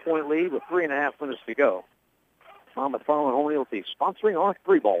with a 1-point lead with 3.5 minutes to go. Monmouth Farm and Home Realty sponsoring our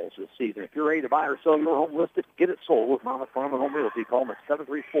 3 balls this season. If you're ready to buy or sell your home listed, get it sold with Monmouth Farm and Home Realty. Call them at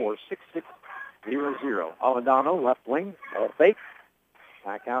 734-6600. Avendano, left wing, fake.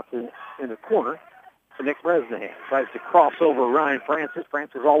 Back out in the corner to Nick Bresnahan. Tries to cross over Ryan Francis.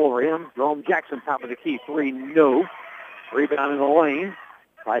 Francis all over him. Jerome Jackson, top of the key. 3, no. Rebound in the lane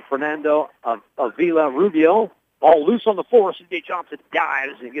by Fernando Avila Rubio. Ball loose on the floor. C.J. Johnson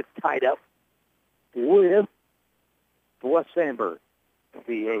dives and gets tied up with Wes Sandberg. It'll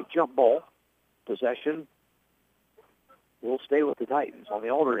be a jump ball. Possession will stay with the Titans on the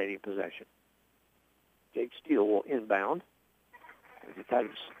alternating possession. Jake Steele will inbound. The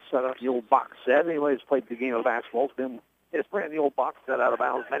Titans set up the old box set. Anyone who's played the game of basketball has ran the old box set out of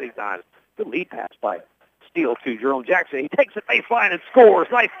bounds many times. Good lead pass by Steele to Jerome Jackson. He takes it baseline and scores.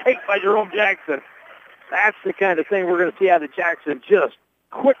 Nice take by Jerome Jackson. That's the kind of thing we're going to see out of Jackson. Just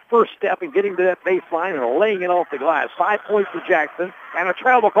quick first step and getting to that baseline and laying it off the glass. 5 points for Jackson and a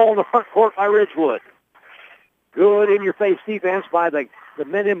travel call in the front court by Ridgewood. Good in-your-face defense by the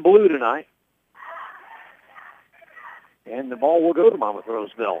men in blue tonight. And the ball will go to Monmouth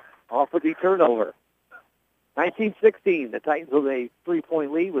Roseville off of the turnover. 19-16, the Titans with a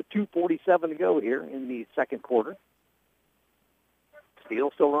 3-point lead with 2:47 to go here in the second quarter.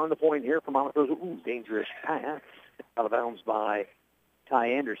 Steele still running the point here for Monmouth Roseville. Ooh, dangerous pass. Out of bounds by Ty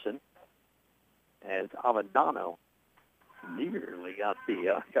Anderson. As Avendano nearly got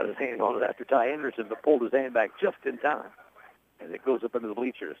his hand on it after Ty Anderson, but pulled his hand back just in time. And it goes up into the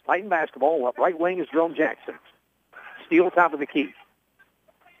bleachers. Titan basketball, up right wing is Jerome Jackson. Steele top of the key.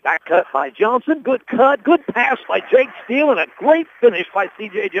 Back cut by Johnson. Good cut. Good pass by Jake Steele, and a great finish by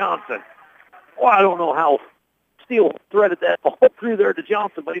C.J. Johnson. Well, I don't know how Steele threaded that ball through there to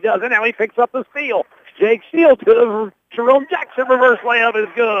Johnson, but he does. And now he picks up the steal. Jake Steele to Jerome Jackson. Reverse layup is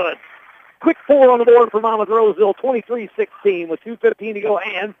good. Quick 4 on the board for Monmouth Roseville. 23-16 with 2:15 to go,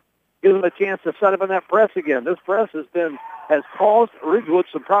 and gives them a chance to set up in that press again. This press has caused Ridgewood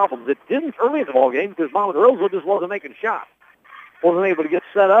some problems. It didn't early in the ball game because Monmouth Roseville just wasn't making shots. Wasn't able to get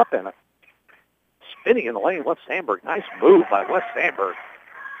set up, and spinning in the lane, Wes Sandberg. Nice move by Wes Sandberg.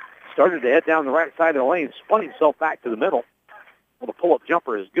 Started to head down the right side of the lane, spun himself back to the middle. Well, the pull-up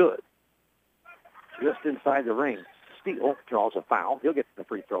jumper is good. Just inside the ring. Steele draws a foul. He'll get to the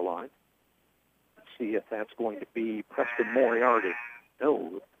free throw line. Let's see if that's going to be Preston Moriarty.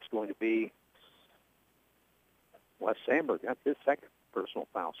 No, it's going to be Wes Sandberg. That's his second personal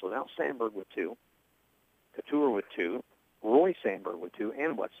foul. So now Sandberg with 2. Couture with 2. Roy Sandberg with 2,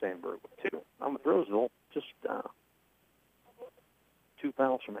 and Wes Sandberg with 2. Monmouth Roseville just 2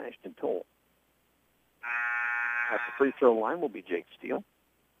 fouls from Ashton Toll. At the free throw line will be Jake Steele.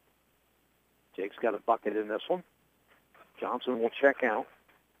 Jake's got a bucket in this one. Johnson will check out.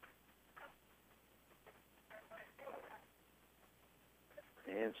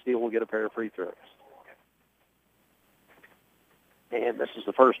 And Steele will get a pair of free throws. And this is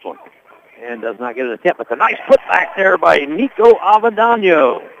the first one. And does not get an attempt. But a nice putback there by Nico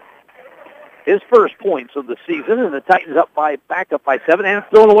Avendano. His first points of the season, and the Titans back up by 7, and it's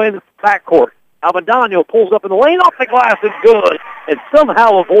thrown away in the backcourt. Avendano pulls up in the lane, off the glass, it's good. and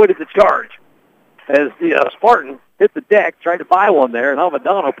somehow avoided the charge. As the Spartan hit the deck, tried to buy one there, and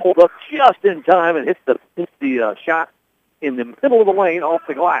Alvedano pulled up just in time and hit the shot in the middle of the lane off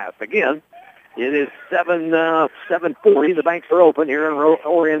the glass. Again, it is 7:40. The banks are open here in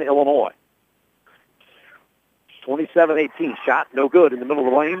Orion, Illinois. 27-18 shot, no good in the middle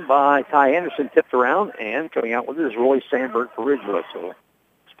of the lane by Ty Anderson, tipped around, and coming out with it is Roy Sandberg for Ridgewood. So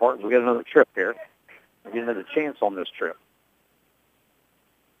Spartans will get another trip here. They'll get another chance on this trip.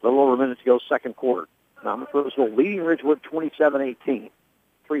 A little over a minute to go, second quarter. Monmouth Roseville leading Ridgewood 27-18.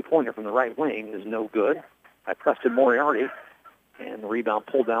 Three-pointer from the right wing is no good by Preston Moriarty, and the rebound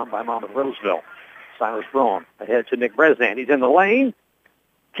pulled down by Monmouth Roseville. Silas Braun ahead to Nick Bresnan. He's in the lane.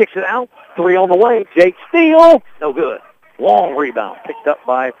 Kicks it out. Three on the way. Jake Steele. No good. Long rebound. Picked up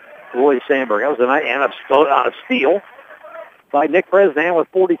by Roy Sandberg. That was a steal by Nick Bresnan with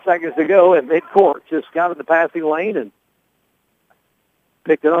 40 seconds to go at midcourt. Just got in the passing lane and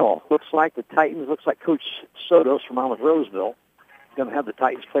picked it off. Looks like Coach Sotos from Monmouth Roseville is going to have the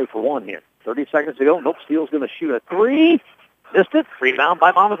Titans play for one here. 30 seconds to go. Nope. Steele's going to shoot a three. Missed it. Rebound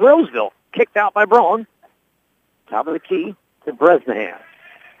by Monmouth Roseville. Kicked out by Braun. Top of the key to Bresnahan.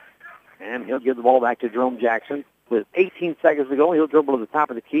 And he'll give the ball back to Jerome Jackson. With 18 seconds to go, he'll dribble to the top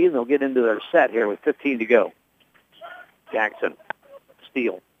of the key, and they'll get into their set here with 15 to go. Jackson,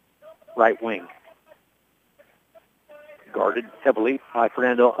 Steele, right wing. Guarded heavily by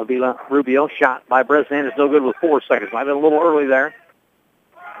Fernando Avila Rubio. Shot by Bresnan is no good with 4 seconds. Might have been a little early there.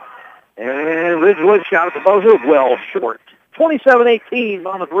 And Ridgewood shot at the buzzer. Well short. 27-18,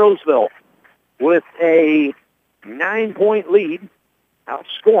 Monmouth Roseville with a 9-point lead,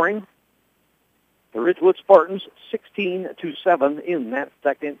 outscoring the Ridgewood Spartans 16-7 in that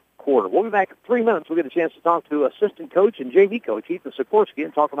second quarter. We'll be back in 3 minutes. We'll get a chance to talk to assistant coach and JV coach Ethan Sikorsky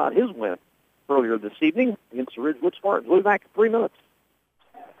and talk about his win earlier this evening against the Ridgewood Spartans. We'll be back in 3 minutes.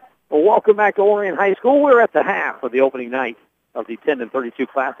 Well, welcome back to Orion High School. We're at the half of the opening night of the 10-32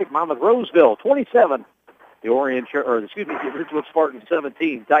 Classic. Monmouth Roseville 27. The Ridgewood Spartans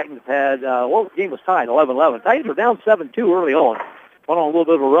 17. Titans had, the game was tied 11-11. Titans were down 7-2 early on. Went on a little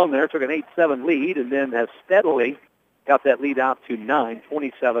bit of a run there, took an 8-7 lead, and then has steadily got that lead out to 9,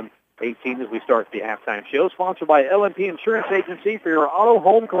 27-18 as we start the halftime show. Sponsored by LMP Insurance Agency. For your auto,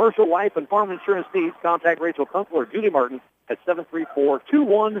 home, commercial, life, and farm insurance needs, contact Rachel Kunkel or Judy Martin at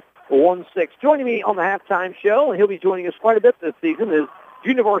 734-2116. Joining me on the halftime show, and he'll be joining us quite a bit this season, is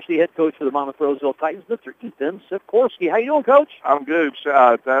junior varsity head coach for the Monmouth Roseville Titans, Mr. Ethan Sikorsky. How you doing, Coach? I'm good.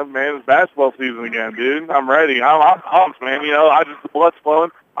 Man, it's basketball season again, dude. I'm ready. I'm pumped, man. The blood's flowing.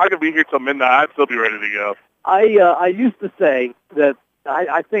 I could be here till midnight. I'd still be ready to go. I used to say that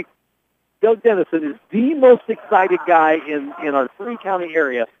I think Doug Dennison is the most excited guy in our three-county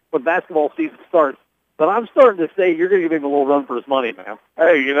area when basketball season starts. But I'm starting to say you're going to give him a little run for his money, man.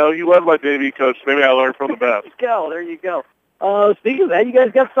 Hey, you led my JV coach. Maybe I learned from the best. There you go. Speaking of that, you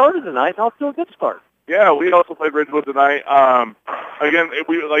guys got started tonight. Off to a good start. Yeah, we also played Ridgewood tonight. Again,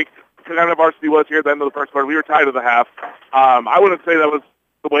 kind of varsity was here at the end of the first quarter. We were tied at the half. I wouldn't say that was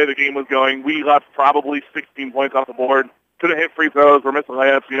the way the game was going. We left probably 16 points off the board. Couldn't hit free throws. We're missing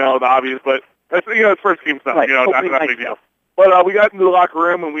layups, the obvious. But that's it's first game stuff. Right. Not a big deal. But we got into the locker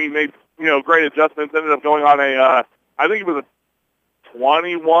room and we made great adjustments. Ended up going on I think it was a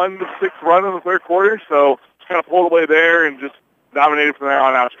 21-6 run in the third quarter. So kind of pulled away there and just dominated from there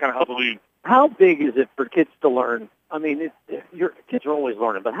on out. Just kind of helped the lead. How big is it for kids to learn? I mean, your kids are always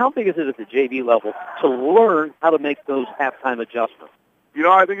learning, but how big is it at the JV level to learn how to make those halftime adjustments?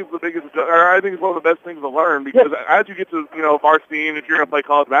 I think it's the biggest. I think it's one of the best things to learn because as you get to varsity and if you're going to play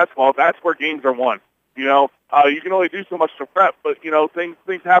college basketball, that's where games are won. You can only do so much to prep, but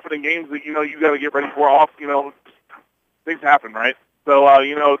things happen in games that you got to get ready for. Things happen, right? So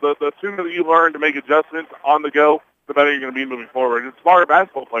the sooner that you learn to make adjustments on the go, the better you're going to be moving forward. And the smarter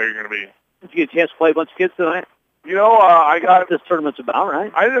basketball player you're going to be. Did you get a chance to play a bunch of kids tonight? I got... What this tournament's about,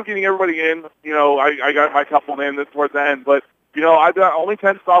 right? I ended up getting everybody in. I got my couple in towards the end. But, I've got only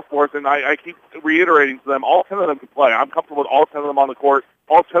 10 sophomores, and I keep reiterating to them, all 10 of them can play. I'm comfortable with all 10 of them on the court.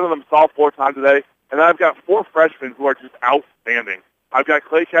 All 10 of them solve 4 times a day. And then I've got 4 freshmen who are just outstanding. I've got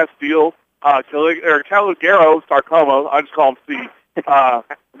Clay Castile, Calogero Sarcoma. I just call him C.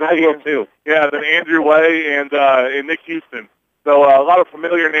 Too. Yeah, then Andrew Way and Nick Houston. So a lot of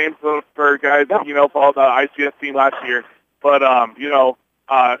familiar names for guys that followed the ICS team last year. But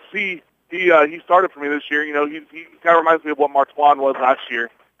C, he started for me this year. He kind of reminds me of what Martwan was last year.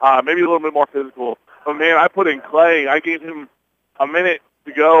 Maybe a little bit more physical. But man, I put in Clay. I gave him a minute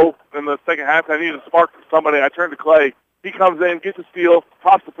to go in the second half. I needed a spark from somebody. I turned to Clay. He comes in, gets a steal,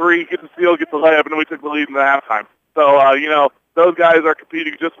 pops the 3, gets a steal, gets the layup, and then we took the lead in the halftime. So, those guys are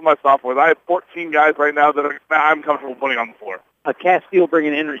competing just with my sophomores. I have 14 guys right now that I'm comfortable putting on the floor. A Castile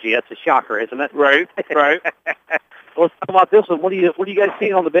bringing energy. That's a shocker, isn't it? Right, right. Let's talk about this one. What do you guys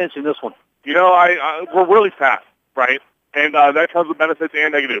seeing on the bench in this one? You know, we're really fast, right? And that comes with benefits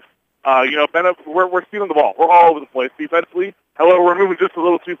and negatives. You know, we're stealing the ball. We're all over the place defensively. However, we're moving just a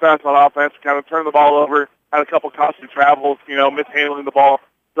little too fast on offense. Kind of turn the ball over. Had a couple costly travels. You know, mishandling the ball.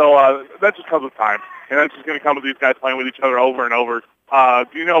 So that just comes with time, and that's just going to come with these guys playing with each other over and over.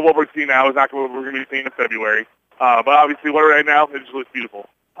 You know, what we're seeing now is not what we're going to be seeing in February. But obviously, what right now, it just looks beautiful.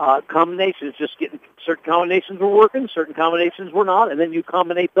 Combinations, just getting certain combinations were working, certain combinations were not, and then you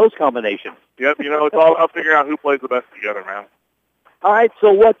combinate those combinations. Yep, you know, it's all about figuring out who plays the best together, man. All right,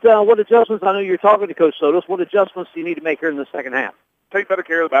 so what adjustments, I know you're talking to Coach Sotos, what adjustments do you need to make here in the second half? Take better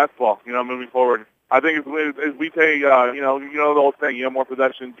care of the basketball, you know, moving forward. I think as we take, you know the old saying, you know, more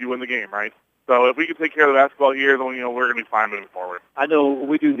possessions, you win the game, right? So if we can take care of the basketball here, then, you know, we're going to be fine moving forward. I know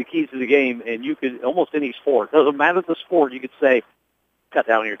we do the keys to the game, and you could, almost any sport, doesn't matter the sport, you could say, cut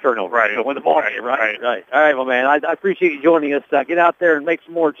down on your turnover. Right. So win the ball game, right? Right. All right, well, man, I appreciate you joining us. Get out there and make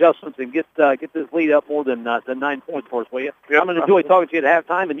some more adjustments and get this lead up more than 9 points for us, will you? Yep. I'm going to enjoy talking to you at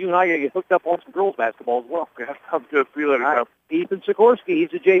halftime, and you and I got to get hooked up on some girls basketball as well. Yeah, sounds good. See you later, right. Ethan Sikorsky, he's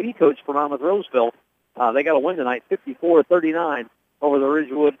the JV coach for Monmouth Roseville. They got a win tonight, 54-39 over the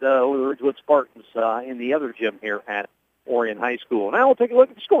Ridgewood Spartans in the other gym here at Orion High School. Now we'll take a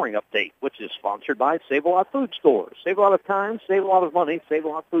look at the scoring update, which is sponsored by Save-A-Lot Food Store. Save a lot of time, save a lot of money,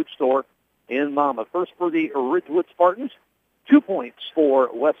 Save-A-Lot Food Store in Monmouth. First for the Ridgewood Spartans, 2 points for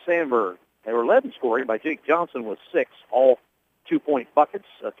Wes Sandberg. They were led in scoring by Jake Johnson with 6, all 2-point buckets.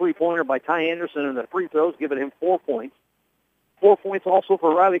 A 3-pointer by Ty Anderson and the free throws, giving him 4 points. 4 points also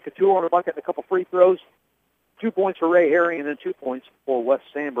for Riley Couture on a bucket and a couple free throws. 2 points for Ray Herring and then 2 points for Wes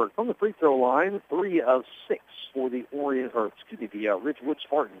Sandberg. From the free throw line, 3 of 6 for the Ridgewood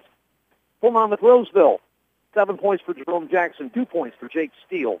Spartans. For Monmouth Roseville, 7 points for Jerome Jackson, 2 points for Jake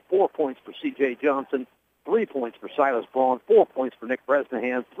Steele, 4 points for C.J. Johnson, 3 points for Silas Braun, 4 points for Nick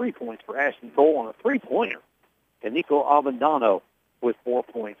Bresnahan, 3 points for Ashton Cole on a three-pointer, and Nico Avendano with 4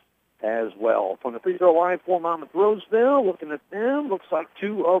 points as well. From the free throw line for Monmouth Roseville, looking at them, looks like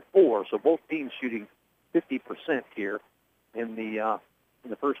 2 of 4. So both teams shooting 50% here in the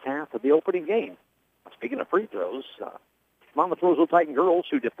first half of the opening game. Speaking of free throws, Monmouth Roseville Titan girls,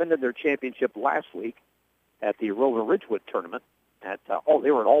 who defended their championship last week at the Roller Ridgewood tournament, they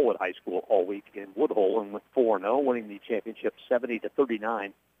were at Allwood High School all week in Woodhull and went 4-0, winning the championship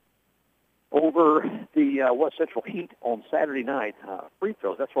 70-39 over the West Central Heat on Saturday night. Free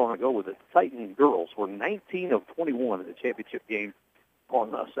throws, that's where I'm going to go with it. Titan girls were 19 of 21 in the championship game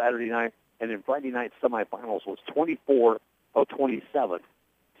on Saturday night, and in Friday night semifinals was 24 of 27.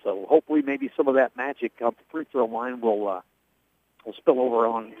 So hopefully maybe some of that magic up the free throw line will spill over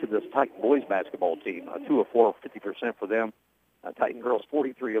on to this Titan boys basketball team. 2 of 4, 50% for them. Titan girls,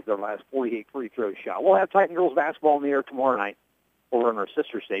 43 of their last 48 free throws shot. We'll have Titan girls basketball in the air tomorrow night over on our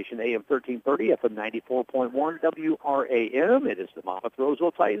sister station, AM 1330, FM 94.1, WRAM. It is the Monmouth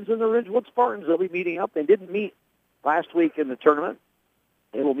Roseville Titans and the Ridgewood Spartans. They'll be meeting up. They didn't meet last week in the tournament.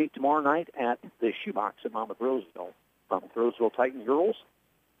 They will meet tomorrow night at the Shoebox at Monmouth Roseville. Monmouth Roseville Titan girls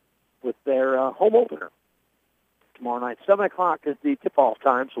with their home opener. Tomorrow night, 7 o'clock is the tip-off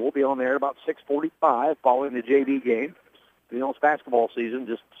time, so we'll be on there at about 6:45 following the JV game. You know, it's basketball season.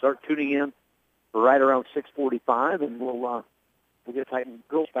 Just start tuning in right around 6:45, and we'll get Titan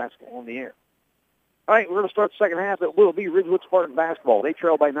girls basketball on the air. All right, we're going to start the second half. It will be Ridgewood Spartan basketball. They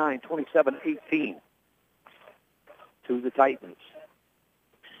trail by 9, 27-18 to the Titans.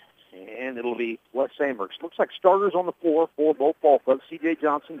 And it'll be Wes Sandberg. Looks like starters on the floor for both ball clubs. C.J.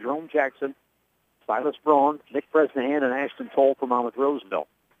 Johnson, Jerome Jackson, Silas Braun, Nick Bresnahan, and Ashton Toll for Monmouth Roseville.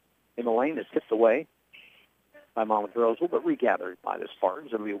 In the lane is tipped away by Monmouth Roseville, but regathered by the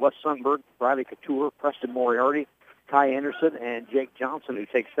Spartans. It'll be Wes Sundberg, Riley Couture, Preston Moriarty, Ty Anderson, and Jake Johnson, who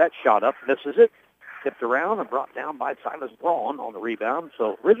takes that shot up, misses it, tipped around and brought down by Silas Braun on the rebound.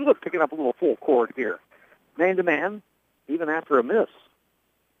 So Ridgewood picking up a little full court here. Man-to-man, even after a miss.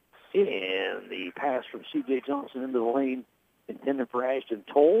 And the pass from C.J. Johnson into the lane, intended for Ashton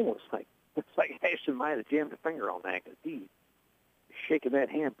Toll. Looks like Ashton might have jammed a finger on that because he's shaking that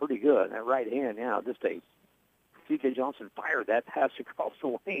hand pretty good. That right hand, C.J. Johnson fired that pass across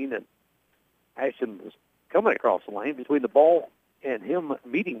the lane, and Ashton was coming across the lane between the ball and him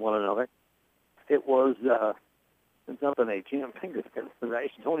meeting one another. It was something a jammed finger there.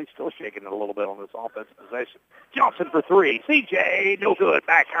 Ashton Tony's still shaking it a little bit on this offensive possession. Johnson for 3. C.J. no good.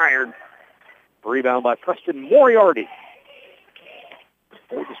 Back iron. Rebound by Preston Moriarty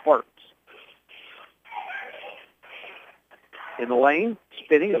for the Spartans. In the lane,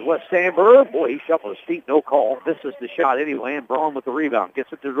 spinning is Wes Sandberg. Boy, he shuffled his feet, no call. This is the shot anyway, and Braun with the rebound.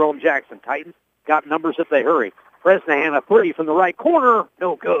 Gets it to Jerome Jackson. Titans got numbers if they hurry. Bresnahan, a three from the right corner.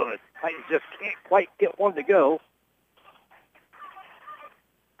 No good. Titans just can't quite get one to go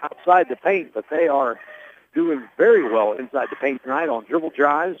outside the paint, but they are doing very well inside the paint tonight on dribble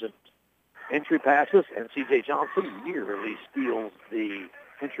drives and entry passes, and C.J. Johnson nearly steals the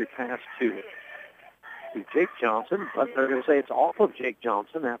entry pass to Jake Johnson, but they're going to say it's off of Jake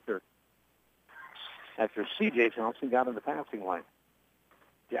Johnson after C.J. Johnson got in the passing line.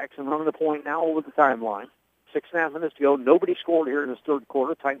 Jackson running the point now over the timeline. 6.5 minutes to go. Nobody scored here in this third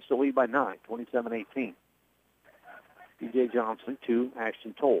quarter. Titans still lead by 9, 27-18. C.J. Johnson to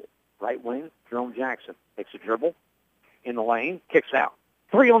Ashton Toll. Right wing, Jerome Jackson takes a dribble in the lane, kicks out.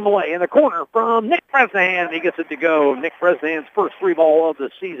 Three on the way in the corner from Nick Bresnahan. He gets it to go. Nick Bresnahan's first three ball of the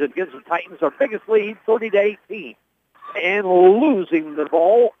season gives the Titans our biggest lead, 30-18. And losing the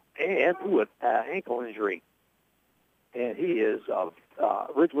ball and an ankle injury. And he is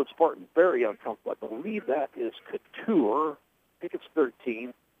Ridgewood Spartan very uncomfortable. I believe that is Couture. I think it's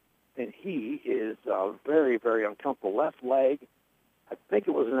 13. And he is very, very uncomfortable. Left leg, I think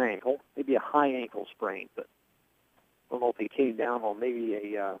it was an ankle, maybe a high ankle sprain, but I don't know if he came down on maybe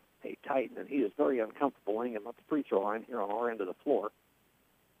a Titan, and he is very uncomfortable laying him up the free throw line here on our end of the floor.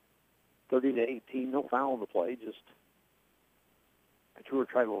 30-18, no foul on the play, just Couture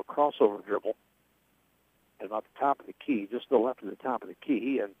tried a little crossover dribble at about the top of the key, just to the left of the top of the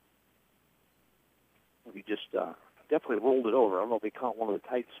key, and he just definitely rolled it over. I don't know if he caught one of the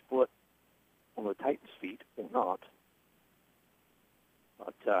Titans' foot, one of the Titans' feet or not.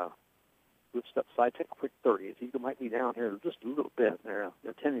 But good step side, take a quick 30. As Eagle might be down here just a little bit. They're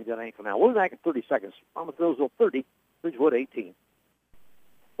tending that ankle now. We'll be back in 30 seconds. Monmouth Roseville 30, Ridgewood 18.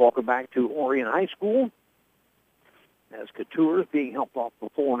 Welcome back to Orion High School. As Couture is being helped off the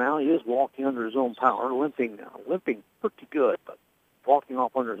floor now, he is walking under his own power, limping pretty good, but walking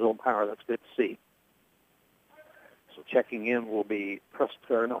off under his own power, that's good to see. So checking in will be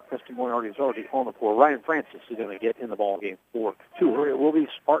Preston Moriarty is already on the floor. Ryan Francis is going to get in the ball game for Couture. It will be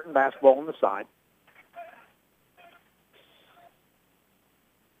Spartan basketball on the side.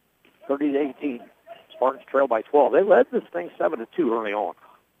 30-18. Spartans trail by 12. They led this thing 7-2 early on.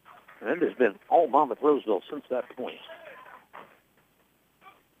 And it has been all Monmouth Roseville since that point.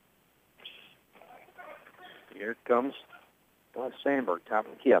 Here comes Sandberg, top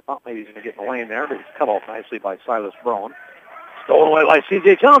of the key. I thought maybe he's going to get in the lane there, but he's cut off nicely by Silas Braun. Stolen away by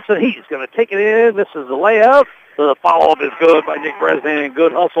C.J. Johnson. He's going to take it in. This is the layup. So the follow-up is good by Nick Bresnahan.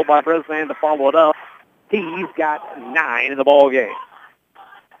 Good hustle by Bresnahan to follow it up. He's got 9 in the ball game.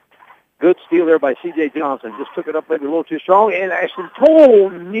 Good steal there by C.J. Johnson. Just took it up maybe a little too strong. And Ashton Toll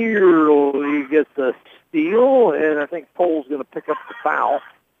nearly gets the steal. And I think Toll's going to pick up the foul.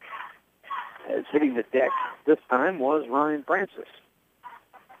 As hitting the deck this time was Ryan Francis.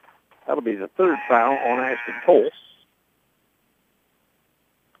 That'll be the third foul on Ashton Toll.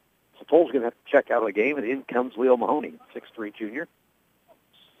 So Toll's going to have to check out of the game, and in comes Leo Mahoney, 6'3" junior,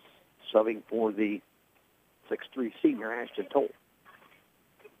 subbing for the 6'3" senior Ashton Toll.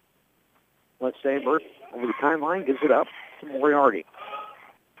 Let's say Burt over the timeline, gives it up to Moriarty.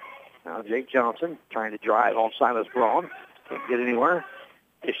 Now Jake Johnson trying to drive on Silas Braun. Can't get anywhere.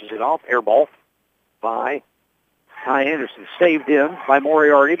 Dishes it off. Air ball by Ty Anderson. Saved in by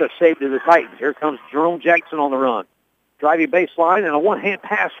Moriarty, but saved to the Titans. Here comes Jerome Jackson on the run. Driving baseline and a one-hand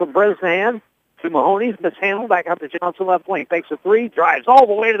pass from Bresnahan to Mahoney. Mishandled back up to Johnson left wing. Takes a three. Drives all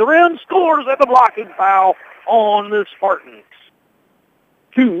the way to the rim. Scores at the blocking foul on the Spartans.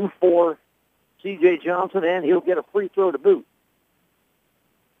 2 for C.J. Johnson, and he'll get a free throw to boot.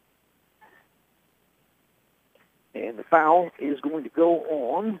 And the foul is going to go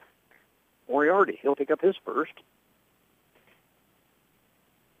on Moriarty. He'll pick up his first.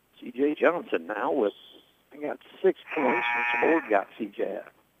 C.J. Johnson now with, I got 6 points. Ford got C.J.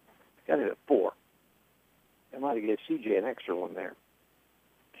 Got it at 4. They might have given C.J. an extra one there.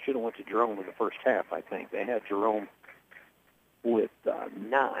 Should have went to Jerome in the first half, I think. They had Jerome with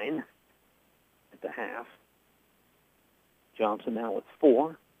 9 at the half. Johnson now with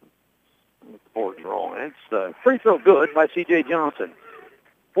 4. The board's wrong. It's free throw good by C.J. Johnson.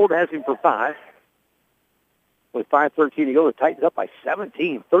 Ford has him for 5. With 5:13 to go, the Titans up by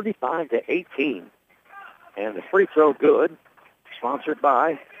 17, 35-18. And the free throw good, sponsored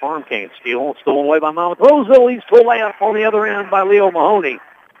by Farm Cane. Stolen away by Monmouth Roseville. Leads to a layup on the other end by Leo Mahoney.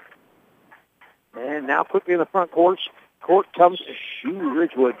 And now quickly in the front court comes to Shoe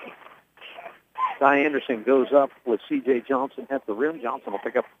Ridgewood. Ty Anderson goes up with C.J. Johnson at the rim. Johnson will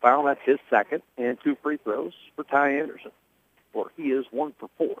pick up the foul. That's his second. And 2 free throws for Ty Anderson. where he is 1 for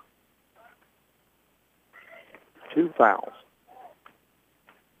 4. 2 fouls.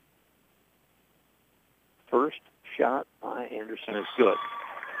 First shot by Anderson is good.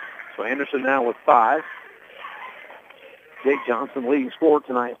 So Anderson now with 5. Jake Johnson leading scorer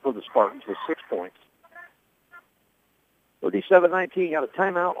tonight for the Spartans with 6 points. 37-19, got a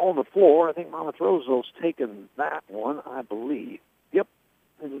timeout on the floor. I think Monmouth Roseville's taken that one, I believe. Yep,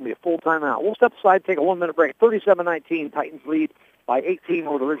 it's going to be a full timeout. We'll step aside, take a 1-minute break. 37-19, Titans lead by 18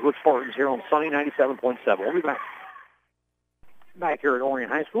 over the Ridgewood Spartans here on Sunny 97.7. We'll be back. Back here at Orion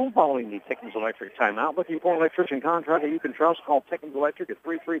High School following the Tickens Electric timeout. Looking for an electrician contractor you can trust, call Tickens Electric at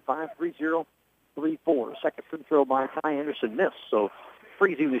 335-3034. Second free throw by Ty Anderson missed. So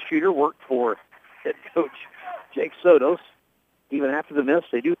freezing the shooter worked for head coach Jake Sotos. Even after the miss,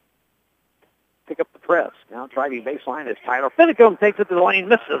 they do pick up the press. Now driving baseline is Tyler Finicum, takes it to the lane,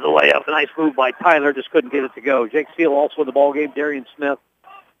 misses the layup. A nice move by Tyler, just couldn't get it to go. Jake Steele also in the ball game. Darian Smith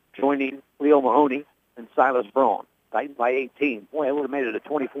joining Leo Mahoney and Silas Braun. Titans by 18. Boy, it would have made it a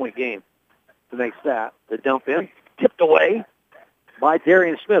 20-point game to make that. The dump in, tipped away by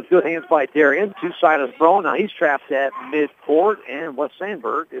Darian Smith. Good hands by Darian to Silas Braun. Now he's trapped at midcourt, and Wes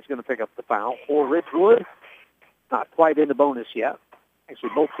Sandberg is going to pick up the foul for Ridgewood. Not quite in the bonus yet. Actually,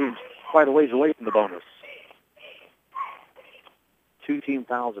 both teams quite a ways away from the bonus. 2 team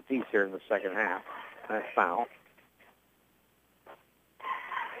fouls apiece here in the second half. That foul.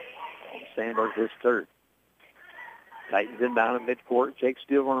 Sandberg his third. Titans inbound in midcourt. Jake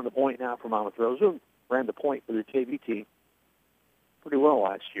Steele running the point now for Monmouth Roseville. Ran the point for the JV team pretty well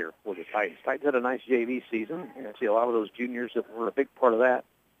last year with the Titans. Titans had a nice JV season. You're going to see a lot of those juniors that were a big part of that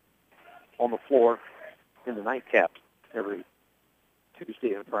on the floor in the nightcap every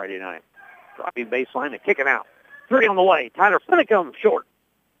Tuesday and Friday night. Dropping baseline and kicking out. 3 on the way. Tyler Finicum short.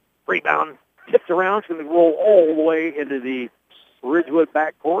 Rebound tipped around. It's going to roll all the way into the Ridgewood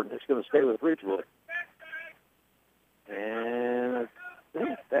backcourt, and it's going to stay with Ridgewood. And I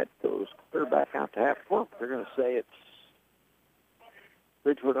think that goes clear back out to half court. They're going to say it's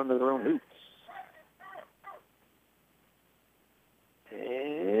Ridgewood under their own hoops.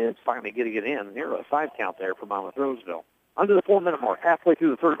 And it's finally getting it in. Near a 5 count there for Monmouth Roseville. Under the 4-minute mark, halfway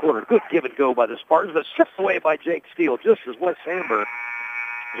through the third quarter. Good give and go by the Spartans, but stripped away by Jake Steele, just as Wes Sandberg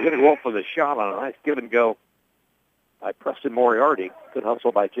is going to go up for the shot on a nice give and go by Preston Moriarty. Good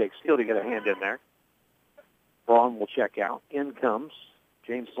hustle by Jake Steele to get a hand in there. Braun will check out. In comes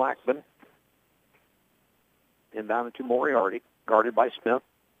James Blackman. Inbound to Moriarty, guarded by Smith.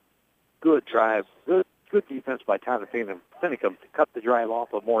 Good drive. Good defense by Tyler Finicum to cut the drive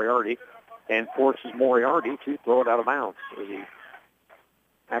off of Moriarty and forces Moriarty to throw it out of bounds.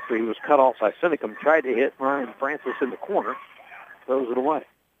 After he was cut off by Finicum, tried to hit Ryan Francis in the corner, throws it away.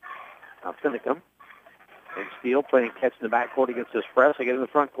 Now Finicum and Steele playing catch in the backcourt against this press. They get in the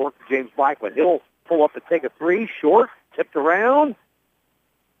front court to James Blackman. He'll pull up to take a 3, short, tipped around,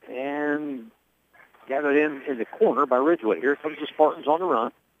 and gathered in the corner by Ridgewood. Here comes the Spartans on the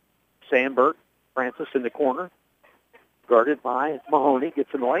run. Sandberg, Francis in the corner, guarded by Mahoney,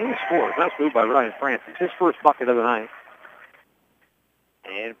 gets in the lane and scores. Nice move by Ryan Francis, his first bucket of the night.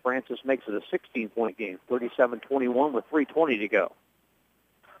 And Francis makes it a 16-point game, 37-21 with 3:20 to go.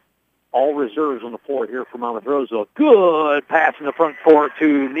 All reserves on the floor here for Monmouth Roseville. Good pass in the front court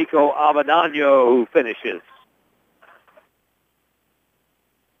to Nico Avadano, who finishes.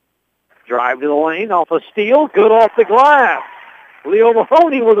 Drive to the lane off a steal. Good off the glass. Leo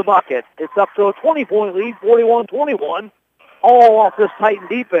Mahoney with a bucket. It's up to a 20-point lead, 41-21. All off this Titan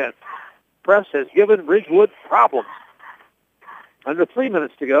defense. Press has given Ridgewood problems. Under 3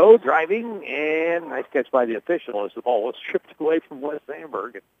 minutes to go, driving, and nice catch by the official as the ball was stripped away from Wes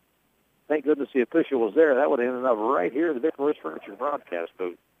Sandberg. Thank goodness the official was there. That would have ended up right here in the Vic Morris Furniture broadcast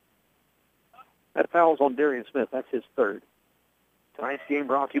booth. That foul's on Darian Smith. That's his third. Tonight's game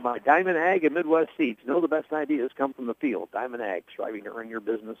brought to you by Diamond Ag and Midwest Seeds. Know the best ideas come from the field. Diamond Ag, striving to earn your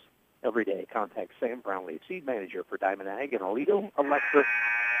business every day. Contact Sam Brownlee, seed manager for Diamond Ag in Aledo, Alexa,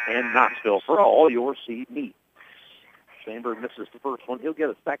 and Knoxville for all your seed needs. Sandberg misses the first one. He'll get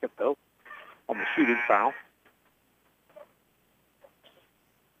a second, though, on the shooting foul.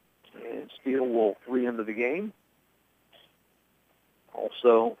 And Steele will re-enter the game.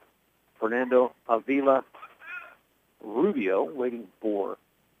 Also, Fernando Avila Rubio waiting for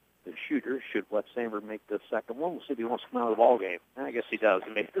the shooter. Should Wes Sandberg make the second one? We'll see if he wants to come out of the ball game. I guess he does.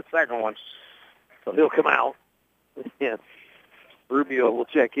 He made the second one, so he'll come out. Yeah. Rubio will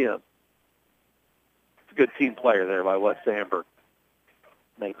check in. It's a good team player there by Wes Sandberg.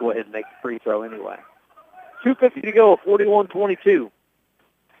 Go ahead and make the free throw anyway. 2:50 to go, 41-22.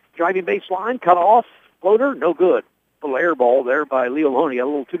 Driving baseline, cut off, floater, no good. little air ball there by Leo Mahoney. A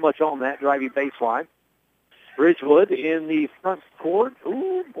little too much on that driving baseline. Ridgewood in the front court.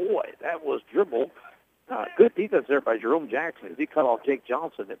 Ooh, boy, that was dribbled. Good defense there by Jerome Jackson as he cut off Jake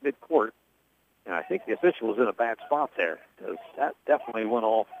Johnson at midcourt. And I think the official was in a bad spot there because that definitely went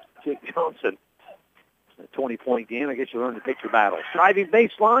off Jake Johnson. A 20-point game. I guess you learn to pick your battles. Driving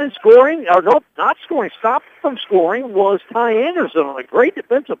baseline, scoring, or nope, not scoring. Stopped from scoring was Ty Anderson on a great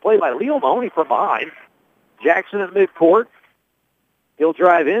defensive play by Leo Mahoney from behind. Jackson at midcourt. He'll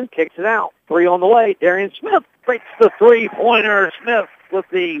drive in, kicks it out. 3 on the way. Darian Smith breaks the three-pointer. Smith with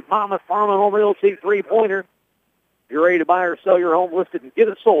the Monmouth Farm and Home Realty three-pointer. If you're ready to buy or sell your home, list it and get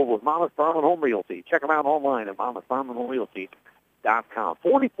it sold with Monmouth Farm and Home Realty. Check them out online at MonmouthFarmandHomeRealty.com.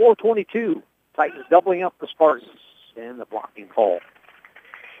 44-22. Titans doubling up the Spartans. And the blocking call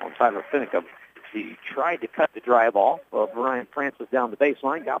on Tyler Finicum. He tried to cut the drive off of Ryan Francis down the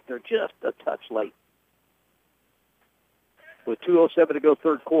baseline. Got there just a touch late. With 2:07 to go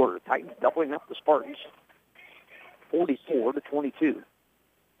third quarter. Titans doubling up the Spartans. 44-22.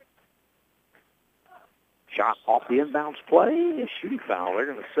 Shot off the inbounds play. Shooting foul. They're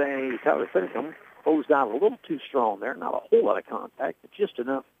going to say Tyler Finicum closed out a little too strong there. Not a whole lot of contact, but just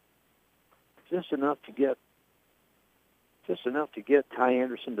enough to get Ty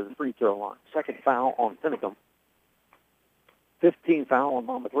Anderson to the free throw line. Second foul on Finicum. 15 foul on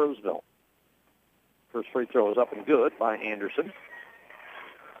Monmouth Roseville. First free throw is up and good by Anderson.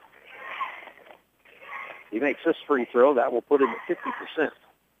 He makes this free throw. That will put him at 50%.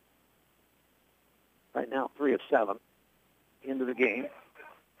 Right now, 3 of 7 into the game.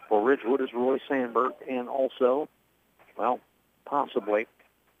 For Ridgewood is Roy Sandberg and also, well, possibly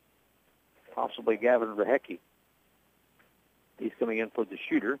Gavin Rahecki. He's coming in for the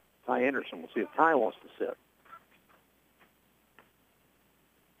shooter, Ty Anderson. We'll see if Ty wants to sit.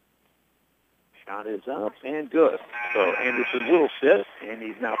 Shot is up and good. So Anderson will sit, and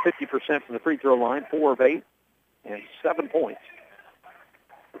he's now 50% from the free throw line, 4 of 8, and 7 points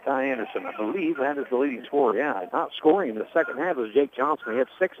for Ty Anderson. I believe that is the leading scorer. Yeah, not scoring in the second half was Jake Johnson. He had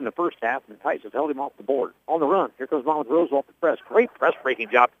 6 in the first half, and the Titans have held him off the board. On the run, here comes Monmouth Rose off the press. Great press-breaking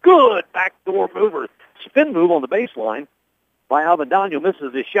job. Good backdoor mover. Spin move on the baseline by Avendano.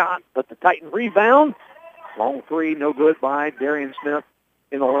 Misses his shot, but the Titan rebound. Long three, no good by Darian Smith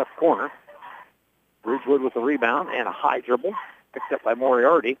in the left corner. Ridgewood with the rebound and a high dribble. Picked up by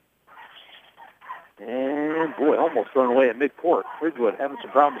Moriarty. And, boy, almost thrown away at midcourt. Ridgewood having some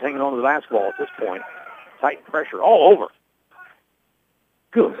problems hanging on to the basketball at this point. Tight pressure all over.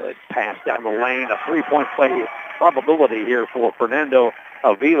 Good pass down the lane. A three-point play probability here for Fernando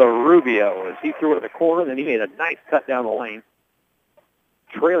Avila Rubio as he threw it at the corner, then he made a nice cut down the lane.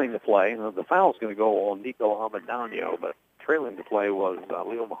 Trailing the play. The foul's going to go on Nico Avendano, but trailing the play was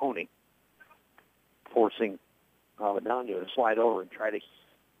Leo Mahoney, forcing Avendano to slide over and try to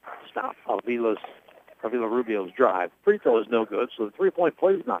stop Avila Rubio's drive. Free throw is no good, so the three-point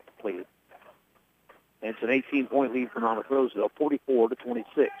play is not completed. And it's an 18-point lead for Monmouth Roseville,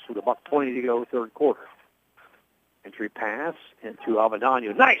 44-26, with about 20 to go third quarter. Entry pass into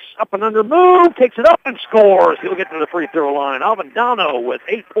Avendano. Nice up and under move. Takes it up and scores. He'll get to the free throw line. Avendano with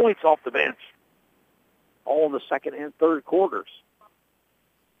 8 points off the bench. All in the second and third quarters.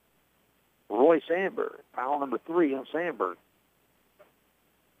 Roy Sandberg, foul number 3 on Sandberg.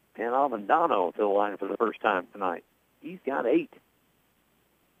 And Avendano to the line for the first time tonight. He's got 8.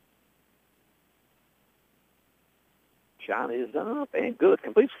 Shot is up and good.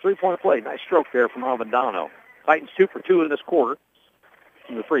 Completes the three-point play. Nice stroke there from Avendano. Titans 2 for 2 in this quarter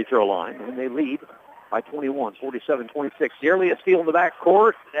from the free throw line. And they lead by 21, 47-26. Nearly a steal in the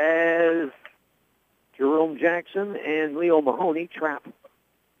backcourt as Jerome Jackson and Leo Mahoney trap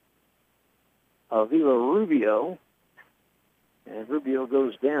Avila Rubio. And Rubio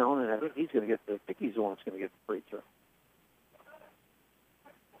goes down, and I think he's the one that's going to get the free throw.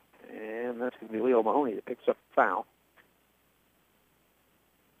 And that's going to be Leo Mahoney that picks up the foul.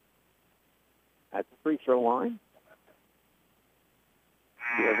 At the free throw line,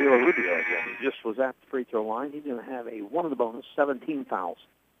 Avila Rubio again. He just was at the free throw line. He's going to have a one of the bonus, 17 fouls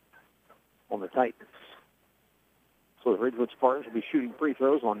on the Titans. So the Ridgewood Spartans will be shooting free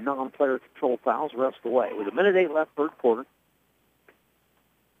throws on non-player control fouls the rest of the way. With 1:08 left, third quarter,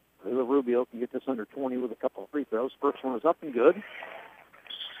 Avila Rubio can get this under 20 with a couple of free throws. First one is up and good.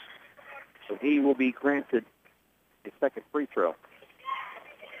 So he will be granted a second free throw.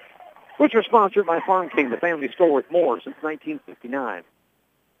 Which are sponsored by Farm King, the family store with more since 1959.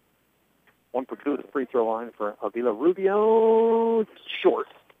 1 for 2 at the free throw line for Avila Rubio. Short.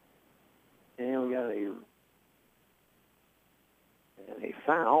 And we got And a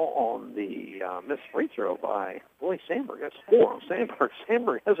foul on the missed free throw by Roy Sandberg. That's 4 on Sandberg.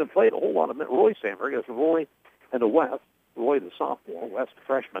 Sandberg hasn't played a whole lot of minutes. Roy Sandberg. That's Roy and the West. Roy the sophomore, West the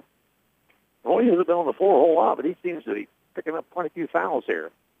freshman. Roy hasn't been on the floor a whole lot, but he seems to be picking up quite a few fouls here.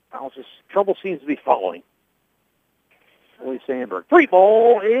 Trouble seems to be falling. Roy Sandberg.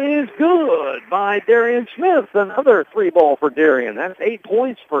 3-ball is good by Darian Smith. Another 3-ball for Darian. That's 8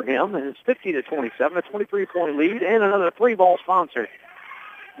 points for him, and it's 50-27, a 23-point lead, and another 3-ball sponsor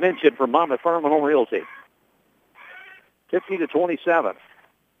mentioned from Monmouth Farm and Home Realty. 50-27.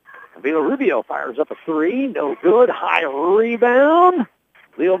 Avila Rubio fires up a 3. No good. High rebound.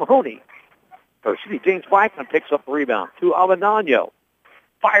 Leo Mahoney. James Blackman picks up the rebound to Avendano.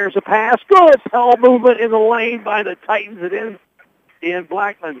 Fires a pass. Good ball movement in the lane by the Titans. It ends in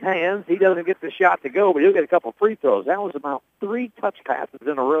Blackman's hands. He doesn't get the shot to go, but he'll get a couple free throws. That was about 3 touch passes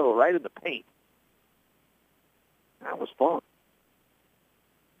in a row right in the paint. That was fun.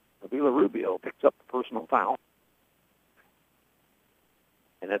 Avila Rubio picks up the personal foul.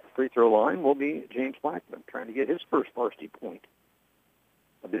 And at the free throw line will be James Blackman trying to get his first varsity point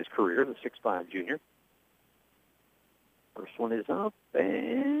of his career, the 6'5" junior. First one is up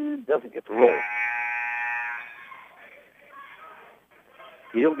and doesn't get the roll.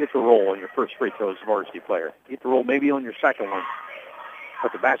 You don't get the roll on your first free throw as a varsity player. You get the roll maybe on your second one.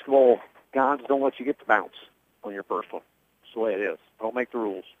 But the basketball gods don't let you get the bounce on your first one. That's the way it is. Don't make the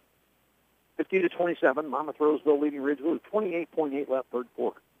rules. 50-27, Monmouth Roseville leading Ridgewood. 28.8 left, third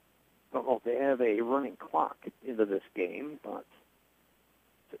quarter. I don't know if they have a running clock into this game, but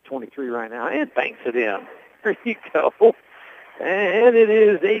it's at 23 right now. And banks it in. There you go. And it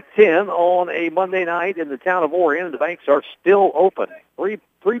is 8-10 on a Monday night in the town of Orion. The banks are still open.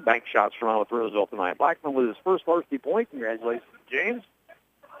 Three bank shots from Monmouth Roseville tonight. Blackman with his first varsity point. Congratulations, James.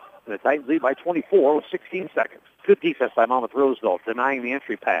 And the Titans lead by 24 with 16 seconds. Good defense by Monmouth Roseville, denying the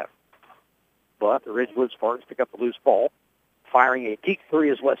entry pass. But the Ridgewood Spartans pick up the loose ball. Firing a deep 3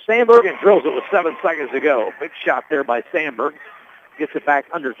 is Wes Sandberg and drills it with 7 seconds to go. Big shot there by Sandberg. Gets it back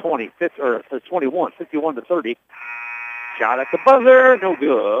under 21, 51-30. Shot at the buzzer, no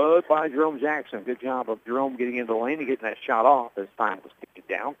good by Jerome Jackson. Good job of Jerome getting into the lane and getting that shot off as time was ticking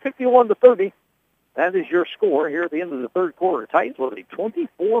down. 51-30. That is your score here at the end of the third quarter. Titans with a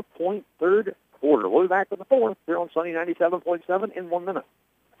 24-point third quarter. We'll be back with the fourth here on Sunny 97.7 in 1 minute.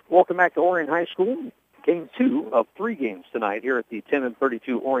 Welcome back to Orion High School. Game 2 of 3 games tonight here at the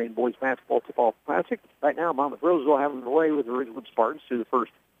 10-32 Orion Boys Basketball Tip-Off Classic. Right now, Monmouth Roseville having their way with the Ridgewood Spartans through the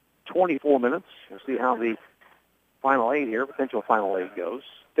first 24 minutes. We'll see how the final 8 here, potential final 8 goes.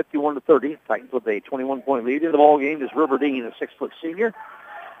 51-30, Titans with a 21-point lead. In the ball game is River Dean, a 6-foot senior.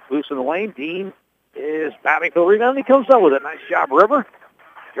 Loose in the lane. Dean is batting for the rebound. He comes up with it. Nice job, River.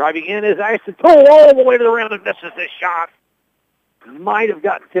 Driving in is Ashton Toll all the way to the rim and misses this shot. Might have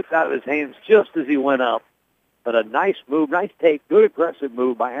gotten tipped out of his hands just as he went up. But a nice move, nice take, good aggressive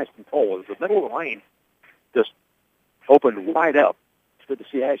move by Ashton Toll. As the middle of the lane just opened wide up. It's good to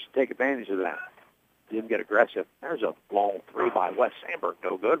see Ashton take advantage of that. Didn't get aggressive. There's a long 3 by Wes Sandberg.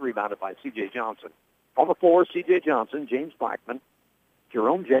 No good. Rebounded by C.J. Johnson. On the floor, C.J. Johnson, James Blackman,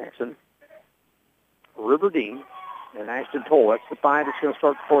 Jerome Jackson, River Dean, and Ashton Toll. That's the 5 that's going to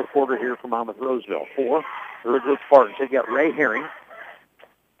start the fourth quarter here for Monmouth Roseville. 4, the Ridgewood Spartans. They've got Ray Herring.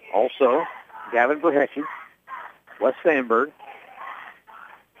 Also, Gavin Verheshen, Wes Sandberg,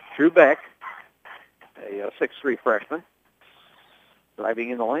 Drew Beck, a 6'3" freshman. Driving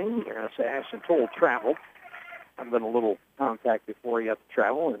in the lane, they're going to say Ashton Toll traveled. I've been a little contact before he got to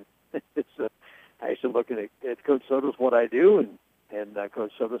travel, and it's Ashton looking at Coach Sotos, what I do, and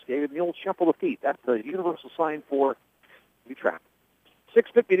Coach Sotos gave him the old shuffle of feet. That's the universal sign for you travel.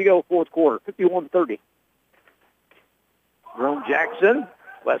 6:50 to go, fourth quarter, 51-30. Jerome Jackson,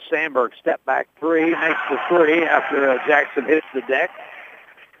 Wes Sandberg, step back 3, makes the 3 after Jackson hits the deck.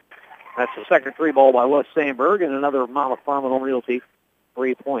 That's the second 3 ball by Wes Sandberg, and another Monmouth Farm and Home Realty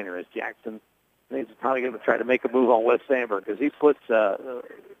 3-pointer as Jackson is probably going to try to make a move on Wes Sandberg because he puts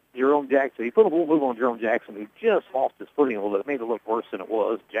Jerome Jackson. He put a little move on Jerome Jackson. He just lost his footing a little bit. It made it look worse than it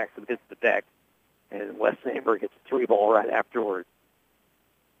was. Jackson hits the deck, and Wes Sandberg hits a 3 ball right afterwards.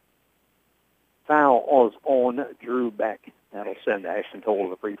 Foul was on Drew Beck. That'll send Ashton Toll to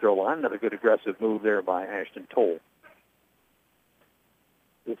the free throw line. Another good aggressive move there by Ashton Toll.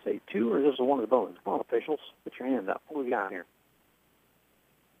 Is this a 2 or is this a 1 of the bonus? Come on, officials. Put your hand up. What do we got here?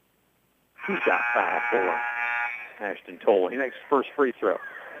 2-shot foul for Ashton Toll. He makes his first free throw.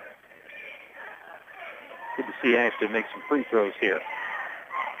 Good to see Ashton make some free throws here.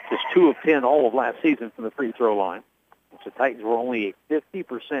 Just 2 of 10 all of last season from the free throw line. The Titans were only a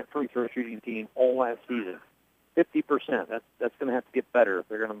 50% free throw shooting team all last season. 50%. That's going to have to get better if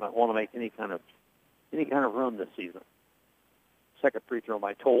they're going to want to make any kind of run this season. Second free throw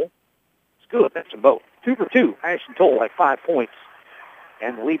by Toll. It's good. That's them both. 2 for 2. Ashton Toll at 5 points.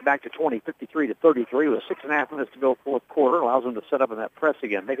 And the lead back to 20, 53-33 with 6.5 minutes to go fourth quarter. Allows them to set up in that press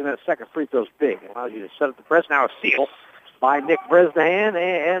again. Making that second free throw is big. Allows you to set up the press. Now a steal by Nick Bresnahan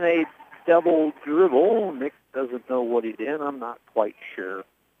and a double dribble. Nick doesn't know what he did. I'm not quite sure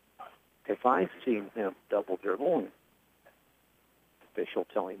if I've seen him double dribble. Official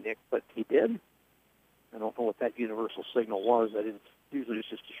telling Nick, but he did. I don't know what that universal signal was. Usually it's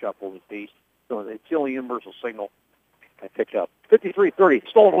just a shuffle of the feet. So it's the only universal signal I picked up. 53-30,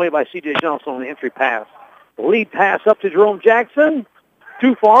 stolen away by C.J. Johnson on the entry pass. The lead pass up to Jerome Jackson.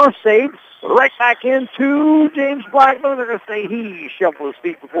 Too far, saves. Right back into James Blackman. They're going to say he shuffled his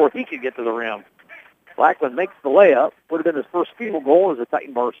feet before he could get to the rim. Blackman makes the layup. Would have been his first field goal as a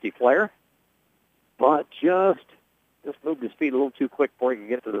Titan varsity player. But just moved his feet a little too quick before he could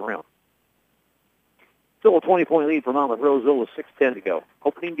get to the rim. Still a 20-point lead for Monmouth Roseville with 6:10 to go.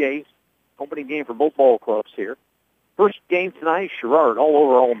 Opening game for both ball clubs here. First game tonight, Sherrard all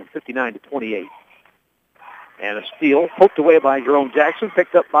over Alma, 59-28. And a steal, poked away by Jerome Jackson,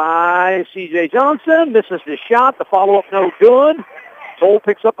 picked up by C.J. Johnson. Misses the shot. The follow-up no good. Toll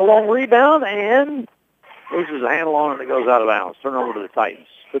picks up a long rebound and loses a handle on it and it goes out of bounds. Turnover to the Titans.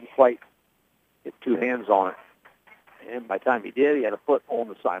 Couldn't quite get two hands on it. And by the time he did, he had a foot on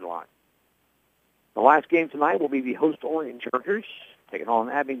the sideline. The last game tonight will be the host Oregon Chargers taking on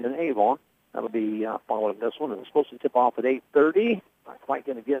Abingdon Avon. That'll be following this one. It's supposed to tip off at 8:30. Not quite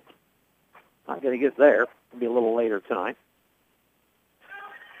going to get there. It'll be a little later tonight.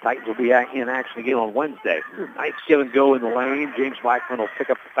 Titans will be in action again on Wednesday. Nice give and go in the lane. James Blackman will pick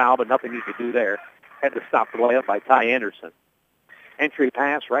up the foul, but nothing he could do there. Had to stop the layup by Ty Anderson. Entry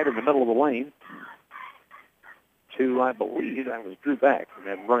pass right in the middle of the lane to, I believe, that was Drew Beck. And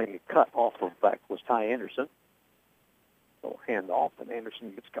then running a cut off of Beck was Ty Anderson. So hand off, and Anderson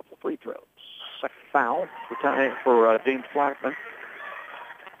gets a couple of free throws. Second foul for James Blackman.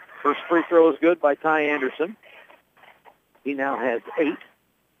 First free throw is good by Ty Anderson. He now has 8.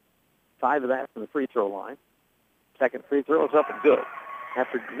 5 of that from the free throw line. Second free throw is up and good.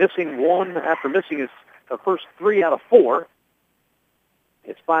 After missing his first 3 out of 4,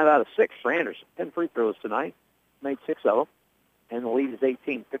 it's 5 out of 6 for Anderson. 10 free throws tonight. Made 6 of them. And the lead is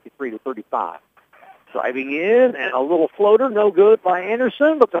 18, 53-35. Driving in, and a little floater, no good by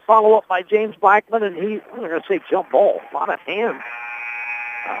Anderson, but the follow-up by James Blackman, and I'm going to say jump ball. A lot of hands.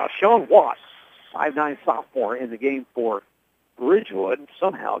 Sean Watts, 5'9" sophomore in the game for Ridgewood,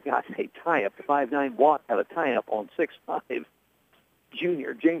 somehow got a tie-up. The 5'9" Watt had a tie-up on 6'5"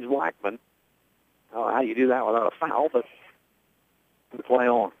 junior James Blackman. I don't know how you do that without a foul, but the play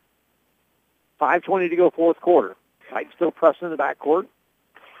on. 5:20 to go fourth quarter. Titans still pressing in the backcourt.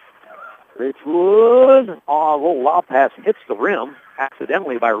 Ridgewood, a little lob pass hits the rim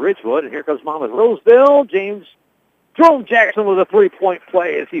accidentally by Ridgewood, and here comes Monmouth Roseville. Jerome Jackson with a 3-point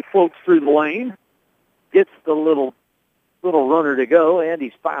play as he floats through the lane. Gets the little runner to go, and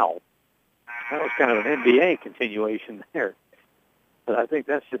he's fouled. That was kind of an NBA continuation there. But I think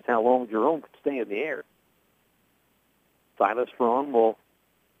that's just how long Jerome could stay in the air. Silas Braun will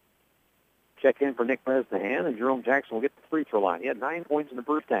check in for Nick Bresnahan, and Jerome Jackson will get the free throw line. He had 9 points in the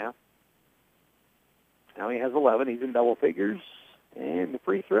first half. Now he has 11. He's in double figures. And the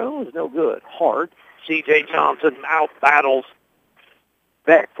free throw is no good. Hard. C.J. Johnson out-battles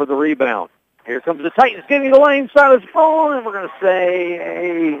Beck for the rebound. Here comes the Titans getting the lane, Silas Braun, and we're going to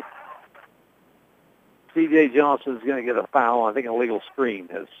say C.J. Johnson is going to get a foul, I think an illegal screen,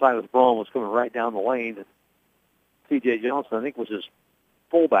 as Silas Braun was coming right down the lane. And C.J. Johnson, I think, was his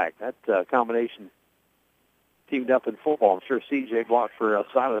fullback. That combination teamed up in football. I'm sure C.J. blocked for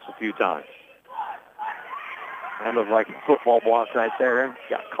Silas a few times. That looked like a football block right there.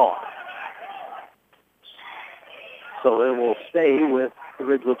 Got caught. So it will stay with the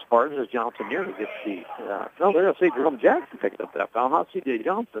Ridgewood Spartans as Johnson nearly gets the... no, they're going to say Jerome Jackson picked up that foul, not C.J.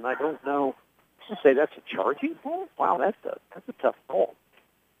 Johnson. I don't know. I'll say that's a charging call? Wow, that's a tough call.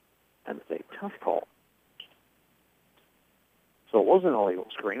 That is a tough call. So it wasn't an illegal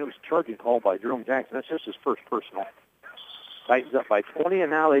screen. It was a charging call by Jerome Jackson. That's just his first personal. Titans up by 20,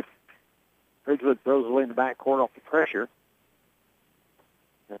 and now Ridgewood throws away in the backcourt off the pressure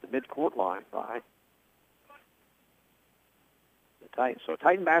at the midcourt line by the Titans. So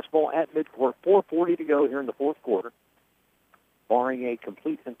Titan basketball at midcourt, 4:40 to go here in the fourth quarter. Barring a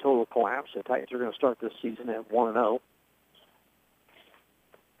complete and total collapse, the Titans are going to start this season at 1-0.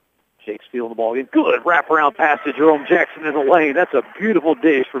 Jake Steele the ball game. Good wraparound pass to Jerome Jackson in the lane. That's a beautiful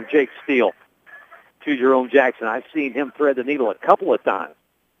dish from Jake Steele. to Jerome Jackson. I've seen him thread the needle a couple of times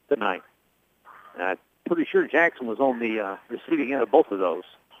tonight. I'm pretty sure Jackson was on the receiving end of both of those.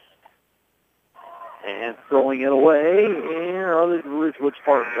 And throwing it away, and the Ridgewood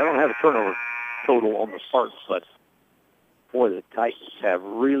Spartans. I don't have a turnover total on the Spartans, but boy, the Titans have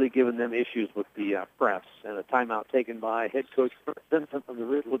really given them issues with the press. And a timeout taken by head coach Vincent of the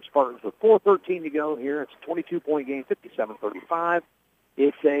Ridgewood Spartans with 4:13 to go here. It's a 22-point game, 57-35.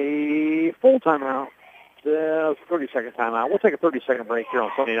 It's a full timeout, 30-second timeout. We'll take a 30-second break here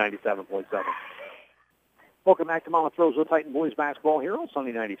on Sunday 97.7. Welcome back to Monmouth Roseville Titan boys basketball here on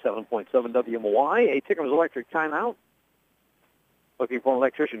Sunday 97.7 WMOY. A Tickham's Electric timeout. Looking for an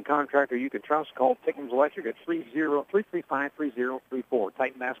electrician contractor you can trust? Call Tickham's Electric at 335-3034.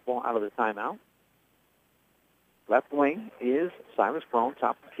 Titan basketball out of the timeout. Left wing is Cyrus Brown,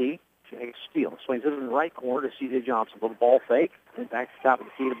 top of the key. Jake Steele swings it in the right corner to C.J. Johnson. Little ball fake, and back to the top of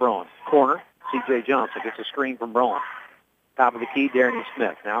the key to Braun. Corner, C.J. Johnson gets a screen from Braun. Top of the key, Darian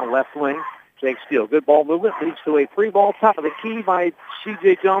Smith. Now left wing, Jake Steele. Good ball movement, leads to a free ball. Top of the key by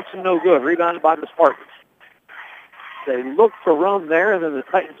C.J. Johnson, no good. Rebounded by the Spartans. They looked to run there, and then the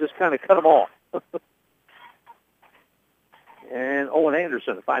Titans just kind of cut them off. And Owen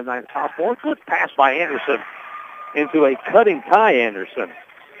Anderson, 5'9" sophomore. Good pass by Anderson into a cutting Ty Anderson.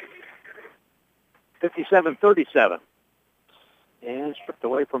 57-37. And stripped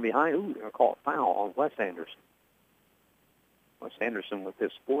away from behind. Ooh, they're going to call a foul on Wes Anderson. Wes Anderson with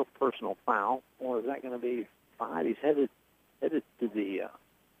his fourth personal foul. Or is that going to be 5? He's headed to the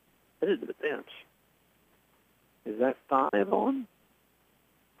bench. Is that 5 on?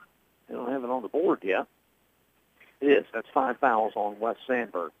 They don't have it on the board yet. It is. That's 5 fouls on Wes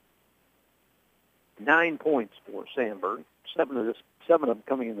Sandberg. 9 points for Sandberg. 7 of them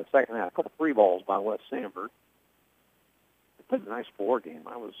coming in the second half. A couple free balls by Wes Sandberg. They played a nice floor game.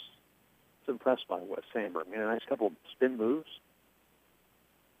 I was impressed by Wes Sandberg. Made a nice couple of spin moves.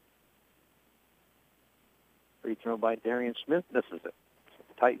 Free throw by Darian Smith. Misses it.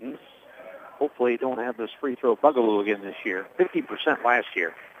 The Titans hopefully don't have this free throw bugaboo again this year. 50% last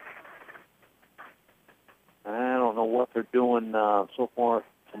year. I don't know what they're doing so far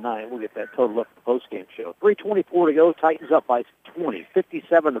tonight. We'll get that total up at the postgame show. 3:24 to go. Titans up by 20,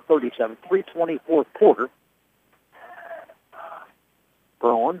 57-37. 3:24 quarter.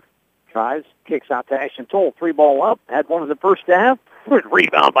 Braun tries, kicks out to Ashton Toll. 3-ball up. Had one in the first half. Good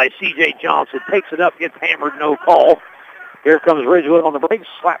rebound by C.J. Johnson. Takes it up, gets hammered, no call. Here comes Ridgewood on the break.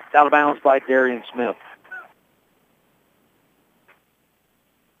 Slapped out of bounds by Darian Smith.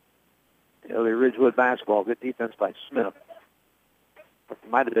 It'll be Ridgewood basketball. Good defense by Smith. But there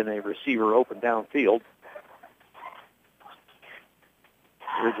might have been a receiver open downfield.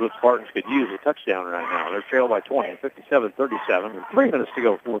 Ridgewood Spartans could use a touchdown right now. They're trailed by 20, 57-37, and 3 minutes to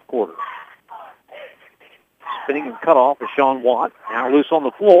go, fourth quarter. Spinning and cut off is Sean Watt. Now loose on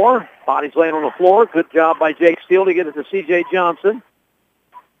the floor. Body's laying on the floor. Good job by Jake Steele to get it to C.J. Johnson.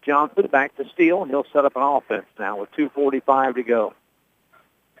 Johnson back to Steele, and he'll set up an offense now with 2:45 to go.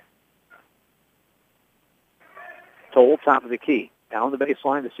 Toll, top of the key. Down the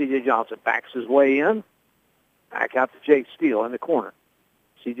baseline to C.J. Johnson. Backs his way in. Back out to Jake Steele in the corner.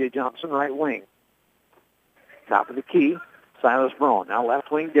 C.J. Johnson, right wing. Top of the key, Silas Braun. Now left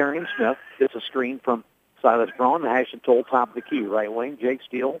wing, Darian Smith. Gets a screen from Silas Braun. Ashton Toll, top of the key, right wing. Jake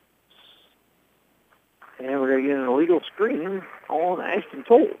Steele. And we're going to get an illegal screen on Ashton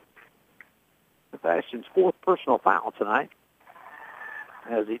Toll. That's Ashton's fourth personal foul tonight,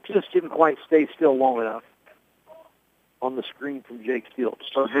 as he just didn't quite stay still long enough on the screen from Jake Steele.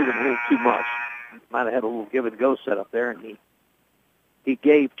 Started moving a little too much. Might have had a little give and go set up there, and he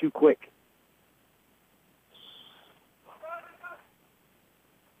gave too quick.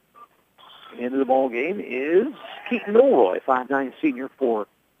 End of the ball game is Keaton Milroy, 5'9" senior for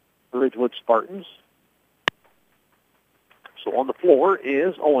the Ridgewood Spartans. So on the floor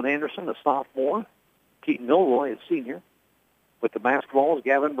is Owen Anderson, a sophomore. Keaton Milroy, a senior. With the basketball is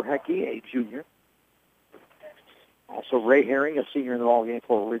Gavin Berhecke, a junior. Also Ray Herring, a senior in the ball game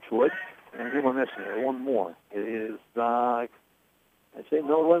for Ridgewood. And who am I missing here? One more. It is, I say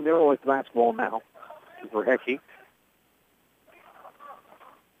Milroy with the basketball now. Berhecke.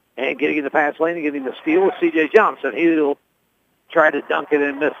 And getting in the pass lane and getting the steal with C.J. Johnson. He'll try to dunk it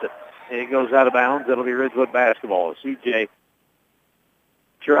and miss it. And it goes out of bounds. It'll be Ridgewood basketball. C.J.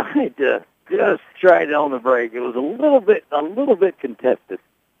 tried on the break. It was a little bit contested.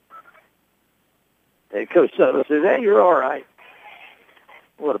 And Coach Soto says, "Hey, you're all right."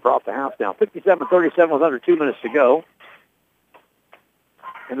 Would have brought the house down. 57-37 with under 2 minutes to go.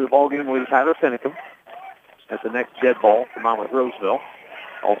 Into the ball game with Tyler Finicum. That's the next dead ball for Monmouth Roseville.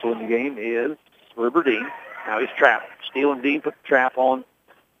 Also in the game is River Dean. Now he's trapped. Steele and Dean put the trap on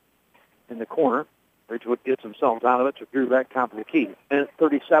in the corner. Ridgewood gets themselves out of it, so Drew back top of the key. Minute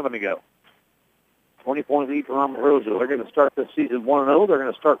 37 to go. 20-point lead for Monmouth Roseville. They're going to start this season 1-0. They're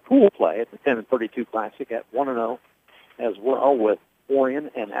going to start pool play at the 10-32 Classic at 1-0 as well, with Orion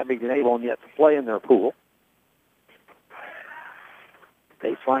and Abingdon Avon yet to play in their pool.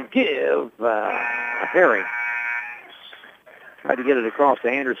 Baseline give. Herring tried to get it across to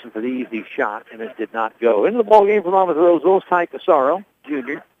Anderson for the easy shot, and it did not go. Into the ball game for Monmouth Roseville is Ty Casaro,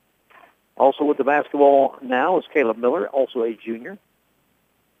 junior. Also with the basketball now is Caleb Miller, also a junior.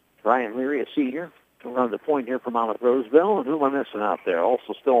 Ryan Leary, a senior, to run the point here for Monmouth Roseville. And who am I missing out there?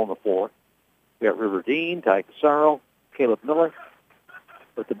 Also still on the floor. We got River Dean, Ty Casaro, Caleb Miller.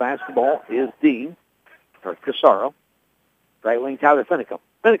 But the basketball is Dean, or Casaro. Right wing, Tyler Finicum.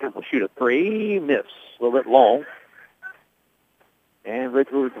 Finicum will shoot a three, miss. A little bit long. And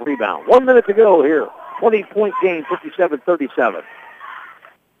Ridgewood with the rebound. 1 minute to go here. 20-point game, 57-37.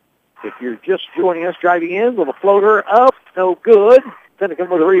 If you're just joining us, driving in with a floater up, no good. Finicum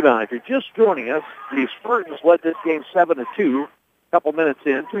with a rebound. If you're just joining us, the Spartans led this game 7-2. A couple minutes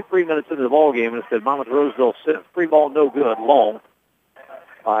in, 2-3 minutes into the ball game, and it's been Monmouth Roseville since. Free ball, no good, long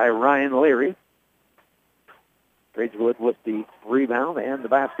by Ryan Leary. Ridgewood with the rebound and the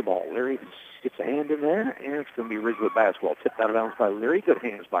basketball. Leary gets a hand in there, and it's going to be Ridgewood basketball. Tipped out of bounds by Leary. Good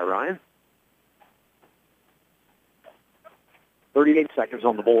hands by Ryan. 38 seconds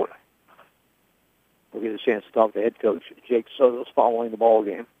on the board. We'll get a chance to talk to head coach Jake Sotos following the ball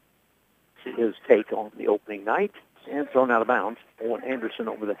game. See his take on the opening night, and thrown out of bounds. Owen Anderson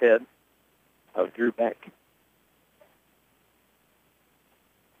over the head of Drew Beck.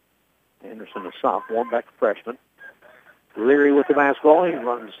 Anderson, a sophomore, Beck a freshman. Leary with the basketball. He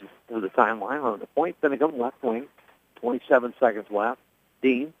runs through the timeline on the point. Finicum, left wing. 27 seconds left.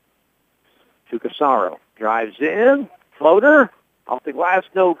 Dean to Casaro. Drives in. Floater. Off the glass,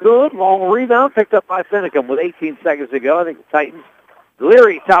 no good. Long rebound picked up by Finicum with 18 seconds to go. I think the Titans.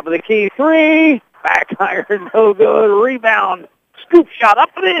 Leary, top of the key. Three. Back iron, no good. Rebound. Scoop shot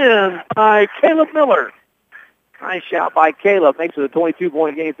up and in by Caleb Miller. Nice shot by Caleb. Makes it a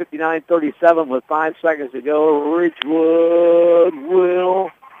 22-point game, 59-37 with 5 seconds to go. Ridgewood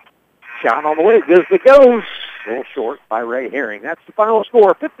will shot on the way. Good as it goes. A little short by Ray Herring. That's the final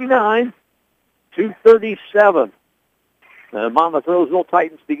score, 59-37. The Monmouth Roseville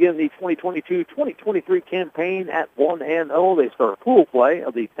Titans begin the 2022-2023 campaign at 1-0. They start pool play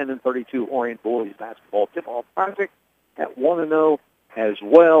of the 10-32 Orient Boys Basketball Tip-Off Project at 1-0 as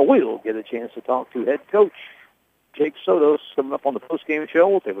well. We'll get a chance to talk to head coach Jake Sotos coming up on the postgame show.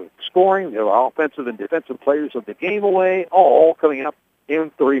 We'll take a scoring, the offensive and defensive players of the game away, all coming up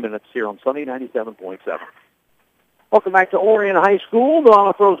in 3 minutes here on Sunday 97.7. Welcome back to Orion High School. The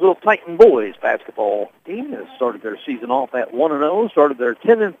Monmouth Roseville Titan Boys basketball team has started their season off at 1-0, started their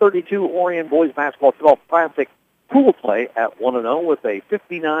 10-32 Orion Boys Basketball Tip-Off Classic pool play at 1-0 with a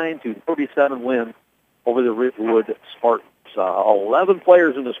 59-37 win over the Ridgewood Spartans. 11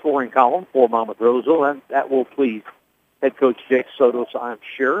 players in the scoring column for Monmouth Roseville, and that will please head coach Jake Sotos, I'm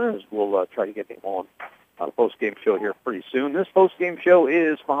sure, as we'll try to get him on the post-game show here pretty soon. This post-game show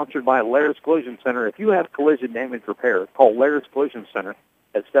is sponsored by Laris Collision Center. If you have collision damage repair, call Laris Collision Center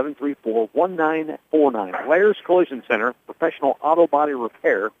at 734-1949. Laris Collision Center, professional auto body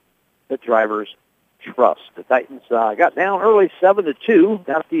repair that drivers trust. The Titans got down early 7-2,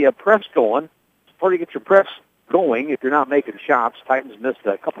 got the press going. It's hard to get your press going if you're not making shots. Titans missed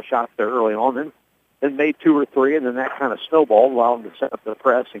a couple shots there early on, then made 2 or 3, and then that kind of snowballed, allowed them to set up the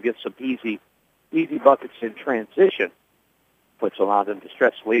press and get some easy buckets in transition, which allowed them to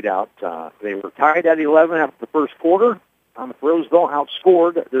stretch the lead out. They were tied at 11 after the first quarter. Roseville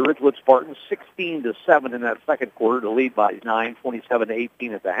outscored the Ridgewood Spartans 16-7 in that second quarter to lead by 9,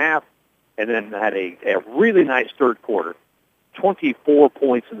 27-18 at the half, and then had a really nice third quarter. 24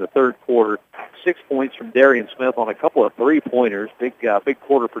 points in the third quarter, 6 points from Darian Smith on a couple of three-pointers. Big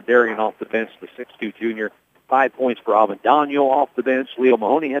quarter for Darian off the bench, the 6'2 junior. 5 points for Avendano off the bench. Leo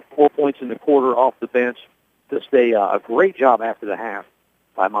Mahoney had 4 points in the quarter off the bench. Just a great job after the half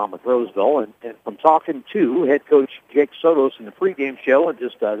by Monmouth Roseville. And from talking to head coach Jake Sotos in the pregame show, and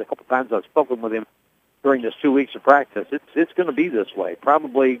just a couple times I've spoken with him during this 2 weeks of practice, it's going to be this way.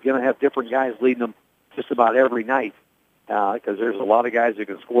 Probably going to have different guys leading them just about every night. Because there's a lot of guys who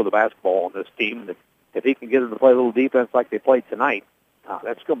can score the basketball on this team. And if he can get them to play a little defense like they played tonight,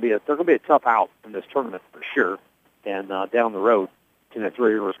 they're going to be a tough out in this tournament for sure. And down the road in the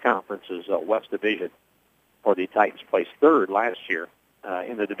Three Rivers Conference's West Division, where the Titans placed third last year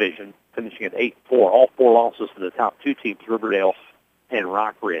in the division, finishing at 8-4. All 4 losses to the top 2 teams, Riverdale and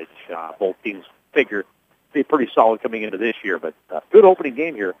Rockridge. Both teams figure be pretty solid coming into this year. But good opening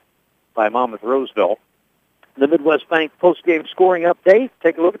game here by Monmouth Roseville. The Midwest Bank post-game scoring update.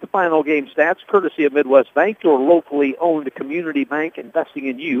 Take a look at the final game stats, courtesy of Midwest Bank, your locally owned community bank investing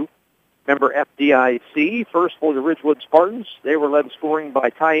in you. Member FDIC. First for the Ridgewood Spartans. They were led scoring by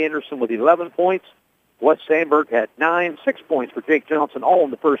Ty Anderson with 11 points. Wes Sandberg had 9, 6 points for Jake Johnson, all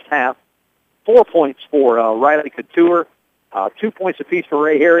in the first half. 4 points for Riley Couture. 2 points apiece for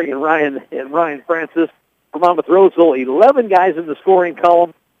Ray Herring and Ryan Francis. For Monmouth Roseville, 11 guys in the scoring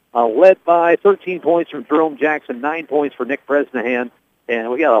column, led by 13 points from Jerome Jackson, 9 points for Nick Bresnahan.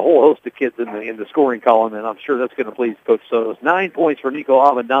 And we got a whole host of kids in the scoring column, and I'm sure that's going to please Coach Sotos. 9 points for Nico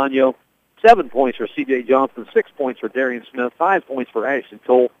Avendano, 7 points for C.J. Johnson, 6 points for Darian Smith, 5 points for Ashton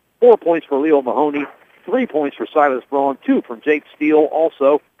Toll, 4 points for Leo Mahoney, 3 points for Silas Braun, 2 from Jake Steele,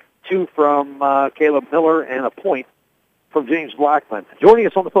 also 2 from Caleb Miller, and a point from James Blackman. Joining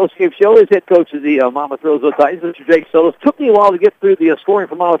us on the postgame show is head coach of the Monmouth Roseville Titans, Mr. Jake Sotos. Took me a while to get through the scoring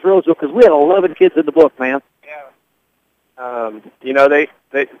for Monmouth Roseville because we had 11 kids in the book, man. Yeah.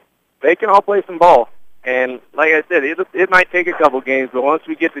 They can all play some ball. And like I said, it might take a couple games, but once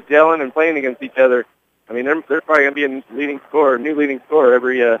we get to gelling and playing against each other, I mean, there's probably going to be a new leading scorer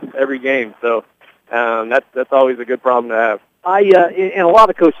every game. So that's always a good problem to have. And a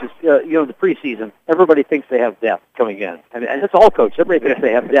lot of coaches, in the preseason, everybody thinks they have depth coming in. And that's all coaches. Everybody thinks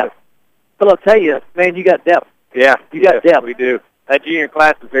they have depth. But I'll tell you, man, you got depth. Yeah. You got depth. We do. That junior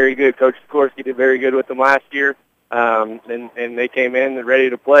class is very good. Coach Sikorsky did very good with them last year. And they came in and ready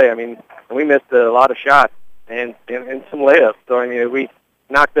to play. I mean, we missed a lot of shots and some layups. So, I mean, if we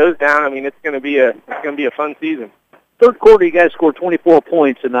knock those down, I mean, it's going to be a fun season. Third quarter, you guys scored 24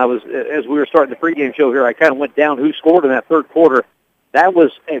 points, and as we were starting the pregame show here, I kind of went down who scored in that third quarter. That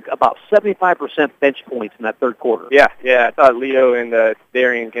was about 75% bench points in that third quarter. Yeah. I thought Leo and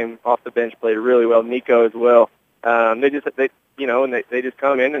Darian came off the bench, played really well. Nico as well. They just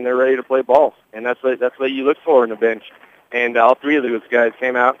come in and they're ready to play ball, and that's what you look for in the bench. And all three of those guys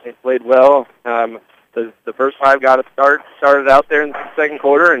came out and played well. The first 5 got a started out there in the second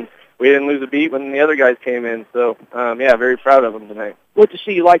quarter, and we didn't lose a beat when the other guys came in. So, very proud of them tonight. What did you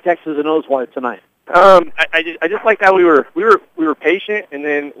see you like Texas and Ozone tonight? I just liked how we were patient, and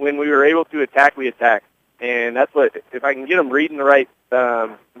then when we were able to attack, we attacked. And that's what, if I can get them reading the right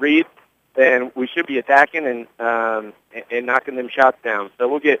read, then we should be attacking and knocking them shots down. So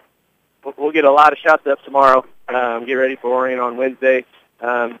we'll get a lot of shots up tomorrow. Get ready for Orion on Wednesday.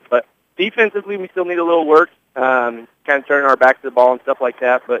 But defensively, we still need a little work. Kind of turning our back to the ball and stuff like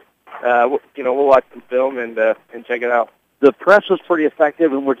that. But we'll watch some film and check it out. The press was pretty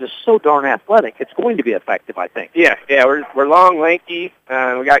effective, and we're just so darn athletic. It's going to be effective, I think. Yeah. We're long, lanky,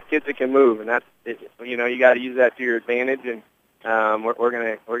 we got kids that can move, and that's it. You got to use that to your advantage. And we're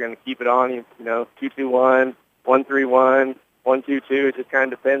gonna keep it on. 2-2-1, 1-3-1, 1-2-2. It just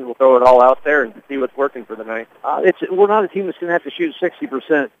kind of depends. We'll throw it all out there and see what's working for the night. We're not a team that's going to have to shoot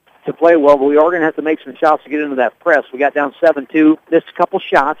 60% to play well, but we are going to have to make some shots to get into that press. We got down 7-2, missed a couple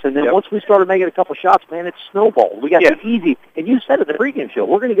shots, and then once we started making a couple shots, man, it's snowballed. We got some easy, and you said it at the pregame show,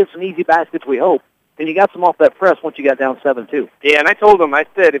 we're going to get some easy baskets, we hope, and you got some off that press once you got down 7-2. Yeah, and I told them, I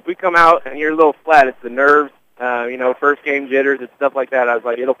said, if we come out and you're a little flat, it's the nerves, first game jitters and stuff like that. I was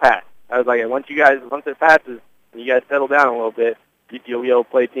like, it'll pass. I was like, once it passes, and you guys settle down a little bit, you'll be able to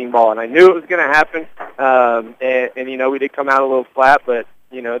play team ball. And I knew it was going to happen, and we did come out a little flat, but,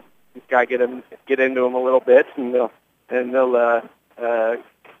 just got to get into them a little bit, and they'll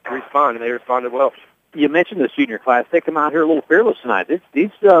respond, and they responded well. You mentioned this junior class. They come out here a little fearless tonight.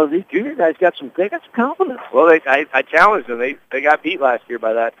 These junior guys got some confidence. Well, I challenged them. They got beat last year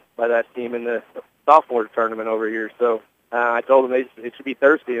by that team in the sophomore tournament over here. So I told them they should be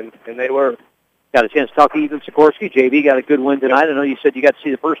thirsty, and they were. Got a chance to talk to Ethan Sikorsky. JV got a good win tonight. I know you said you got to see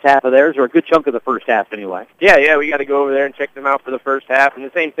the first half of theirs, or a good chunk of the first half anyway. Yeah, we got to go over there and check them out for the first half. And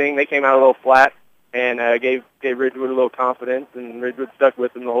the same thing, they came out a little flat and gave Ridgewood a little confidence, and Ridgewood stuck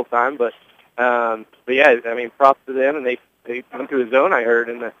with them the whole time. But yeah, I mean, props to them, and they went to a zone, I heard,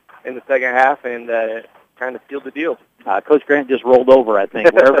 in the second half, and kind of sealed the deal. Coach Grant just rolled over, I think.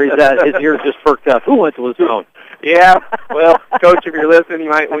 Wherever he's at, his ears just perked up. Who went to his zone? Yeah, well, Coach, if you're listening,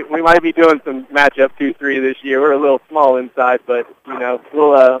 we might be doing some matchup 2-3 this year. We're a little small inside, but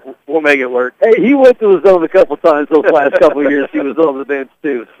we'll make it work. Hey, he went to his zone a couple times those last couple of years. He was on the bench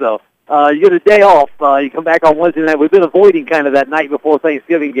too. So you get a day off. You come back on Wednesday night. We've been avoiding kind of that night before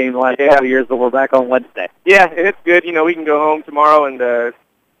Thanksgiving game the last couple of years, but we're back on Wednesday. Yeah, and it's good. We can go home tomorrow and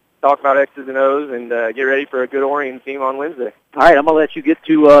talk about X's and O's, and get ready for a good Orion team on Wednesday. All right, I'm going to let you get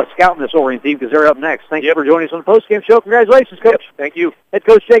to scouting this Orion team because they're up next. Thank you for joining us on the postgame show. Congratulations, Coach. Yep, thank you. Head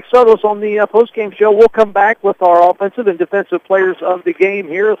Coach Jake Sotos on the postgame show. We'll come back with our offensive and defensive players of the game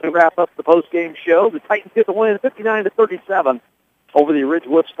here as we wrap up the postgame show. The Titans get the win 59-37 over the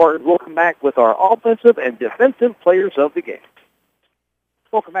Ridgewood Spartans. We'll come back with our offensive and defensive players of the game.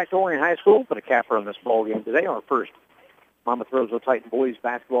 Welcome back to Orion High School. Put a capper on this ball game today. Our first Monmouth Roseville Titan boys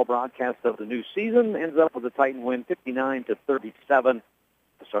basketball broadcast of the new season ends up with a Titan win 59-37 to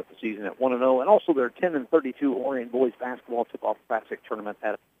start the season at 1-0, and also their 10-32 Orion boys basketball tip-off classic tournament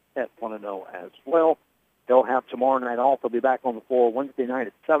at 1-0 as well. They'll have tomorrow night off. They'll be back on the floor Wednesday night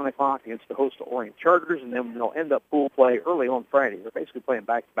at 7 o'clock against the host of Orion Chargers, and then they'll end up pool play early on Friday. They're basically playing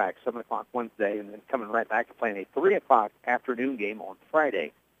back-to-back, 7 o'clock Wednesday, and then coming right back to playing a 3 o'clock afternoon game on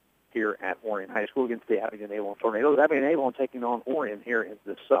Friday here at Orion High School against the Abingdon Avon Tornadoes. Abingdon Avon taking on Orion here in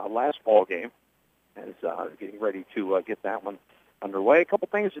this last ball game as getting ready to get that one underway. A couple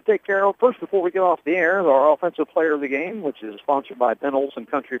things to take care of. First, before we get off the air, our offensive player of the game, which is sponsored by Ben Olson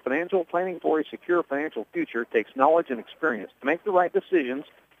Country Financial. Planning for a secure financial future takes knowledge and experience. To make the right decisions,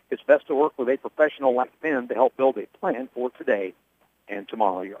 it's best to work with a professional like Ben to help build a plan for today and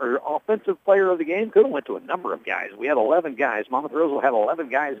tomorrow. Our offensive player of the game could have went to a number of guys. We had 11 guys. Monmouth Roseville had 11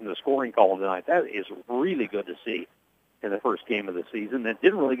 guys in the scoring column tonight. That is really good to see in the first game of the season. That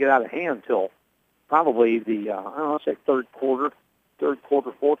didn't really get out of hand until probably the, third quarter,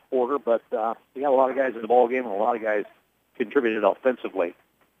 fourth quarter, but we had a lot of guys in the ball game and a lot of guys contributed offensively.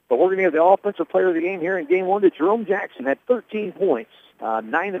 But we're going to give the offensive player of the game here in game one to Jerome Jackson. Had 13 points,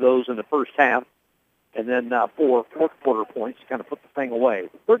 9 of those in the first half, and then 4 fourth-quarter points to kind of put the thing away.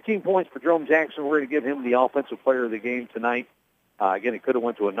 13 points for Jerome Jackson. We're going to give him the offensive player of the game tonight. Again, it could have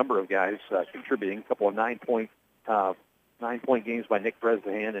went to a number of guys contributing. A couple of 9-point games by Nick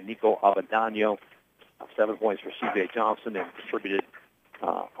Bresnahan and Nico Abadano. 7 points for C.J. Johnson and contributed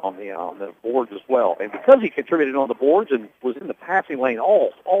on the boards as well. And because he contributed on the boards and was in the passing lane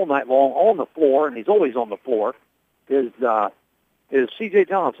all night long, on the floor, and he's always on the floor, is C.J.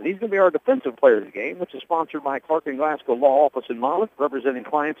 Johnson. He's going to be our defensive player of the game, which is sponsored by Clark & Glasgow Law Office in Monmouth, representing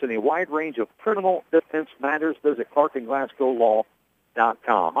clients in a wide range of criminal defense matters. Visit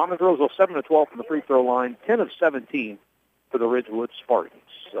ClarkandGlasgowLaw.com. Monmouth Roseville 7-12 from the free throw line, 10 of 17 for the Ridgewood Spartans.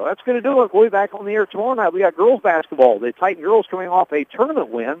 So that's going to do it. We'll be back on the air tomorrow night. We got girls basketball. The Titan girls coming off a tournament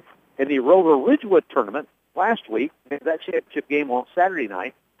win in the Rover Ridgewood tournament last week. That championship game on Saturday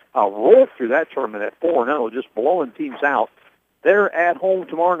night. Rolled through that tournament at 4-0, just blowing teams out. They're at home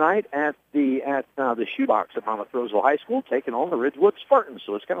tomorrow night at the Shoebox at Monmouth Roseville High School, taking on the Ridgewood Spartans.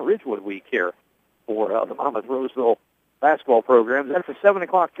 So it's kind of Ridgewood week here for the Monmouth Roseville basketball programs. That's a 7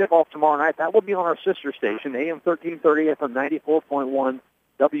 o'clock tip-off tomorrow night. That will be on our sister station, AM 1330 FM 94.1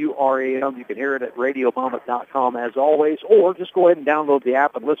 WRAM. You can hear it at RadioMonmouth.com as always, or just go ahead and download the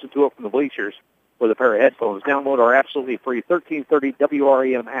app and listen to it from the bleachers with a pair of headphones. Download our absolutely free 1330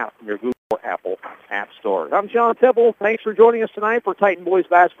 WRAM app from your Google or Apple App Store. I'm John Temple. Thanks for joining us tonight for Titan Boys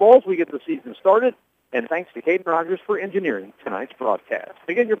Basketball as we get the season started. And thanks to Caden Rogers for engineering tonight's broadcast.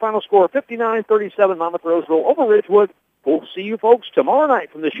 Again, your final score, 59-37, Monmouth Roseville over Ridgewood. We'll see you folks tomorrow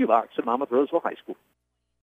night from the Shoebox at Monmouth Roseville High School.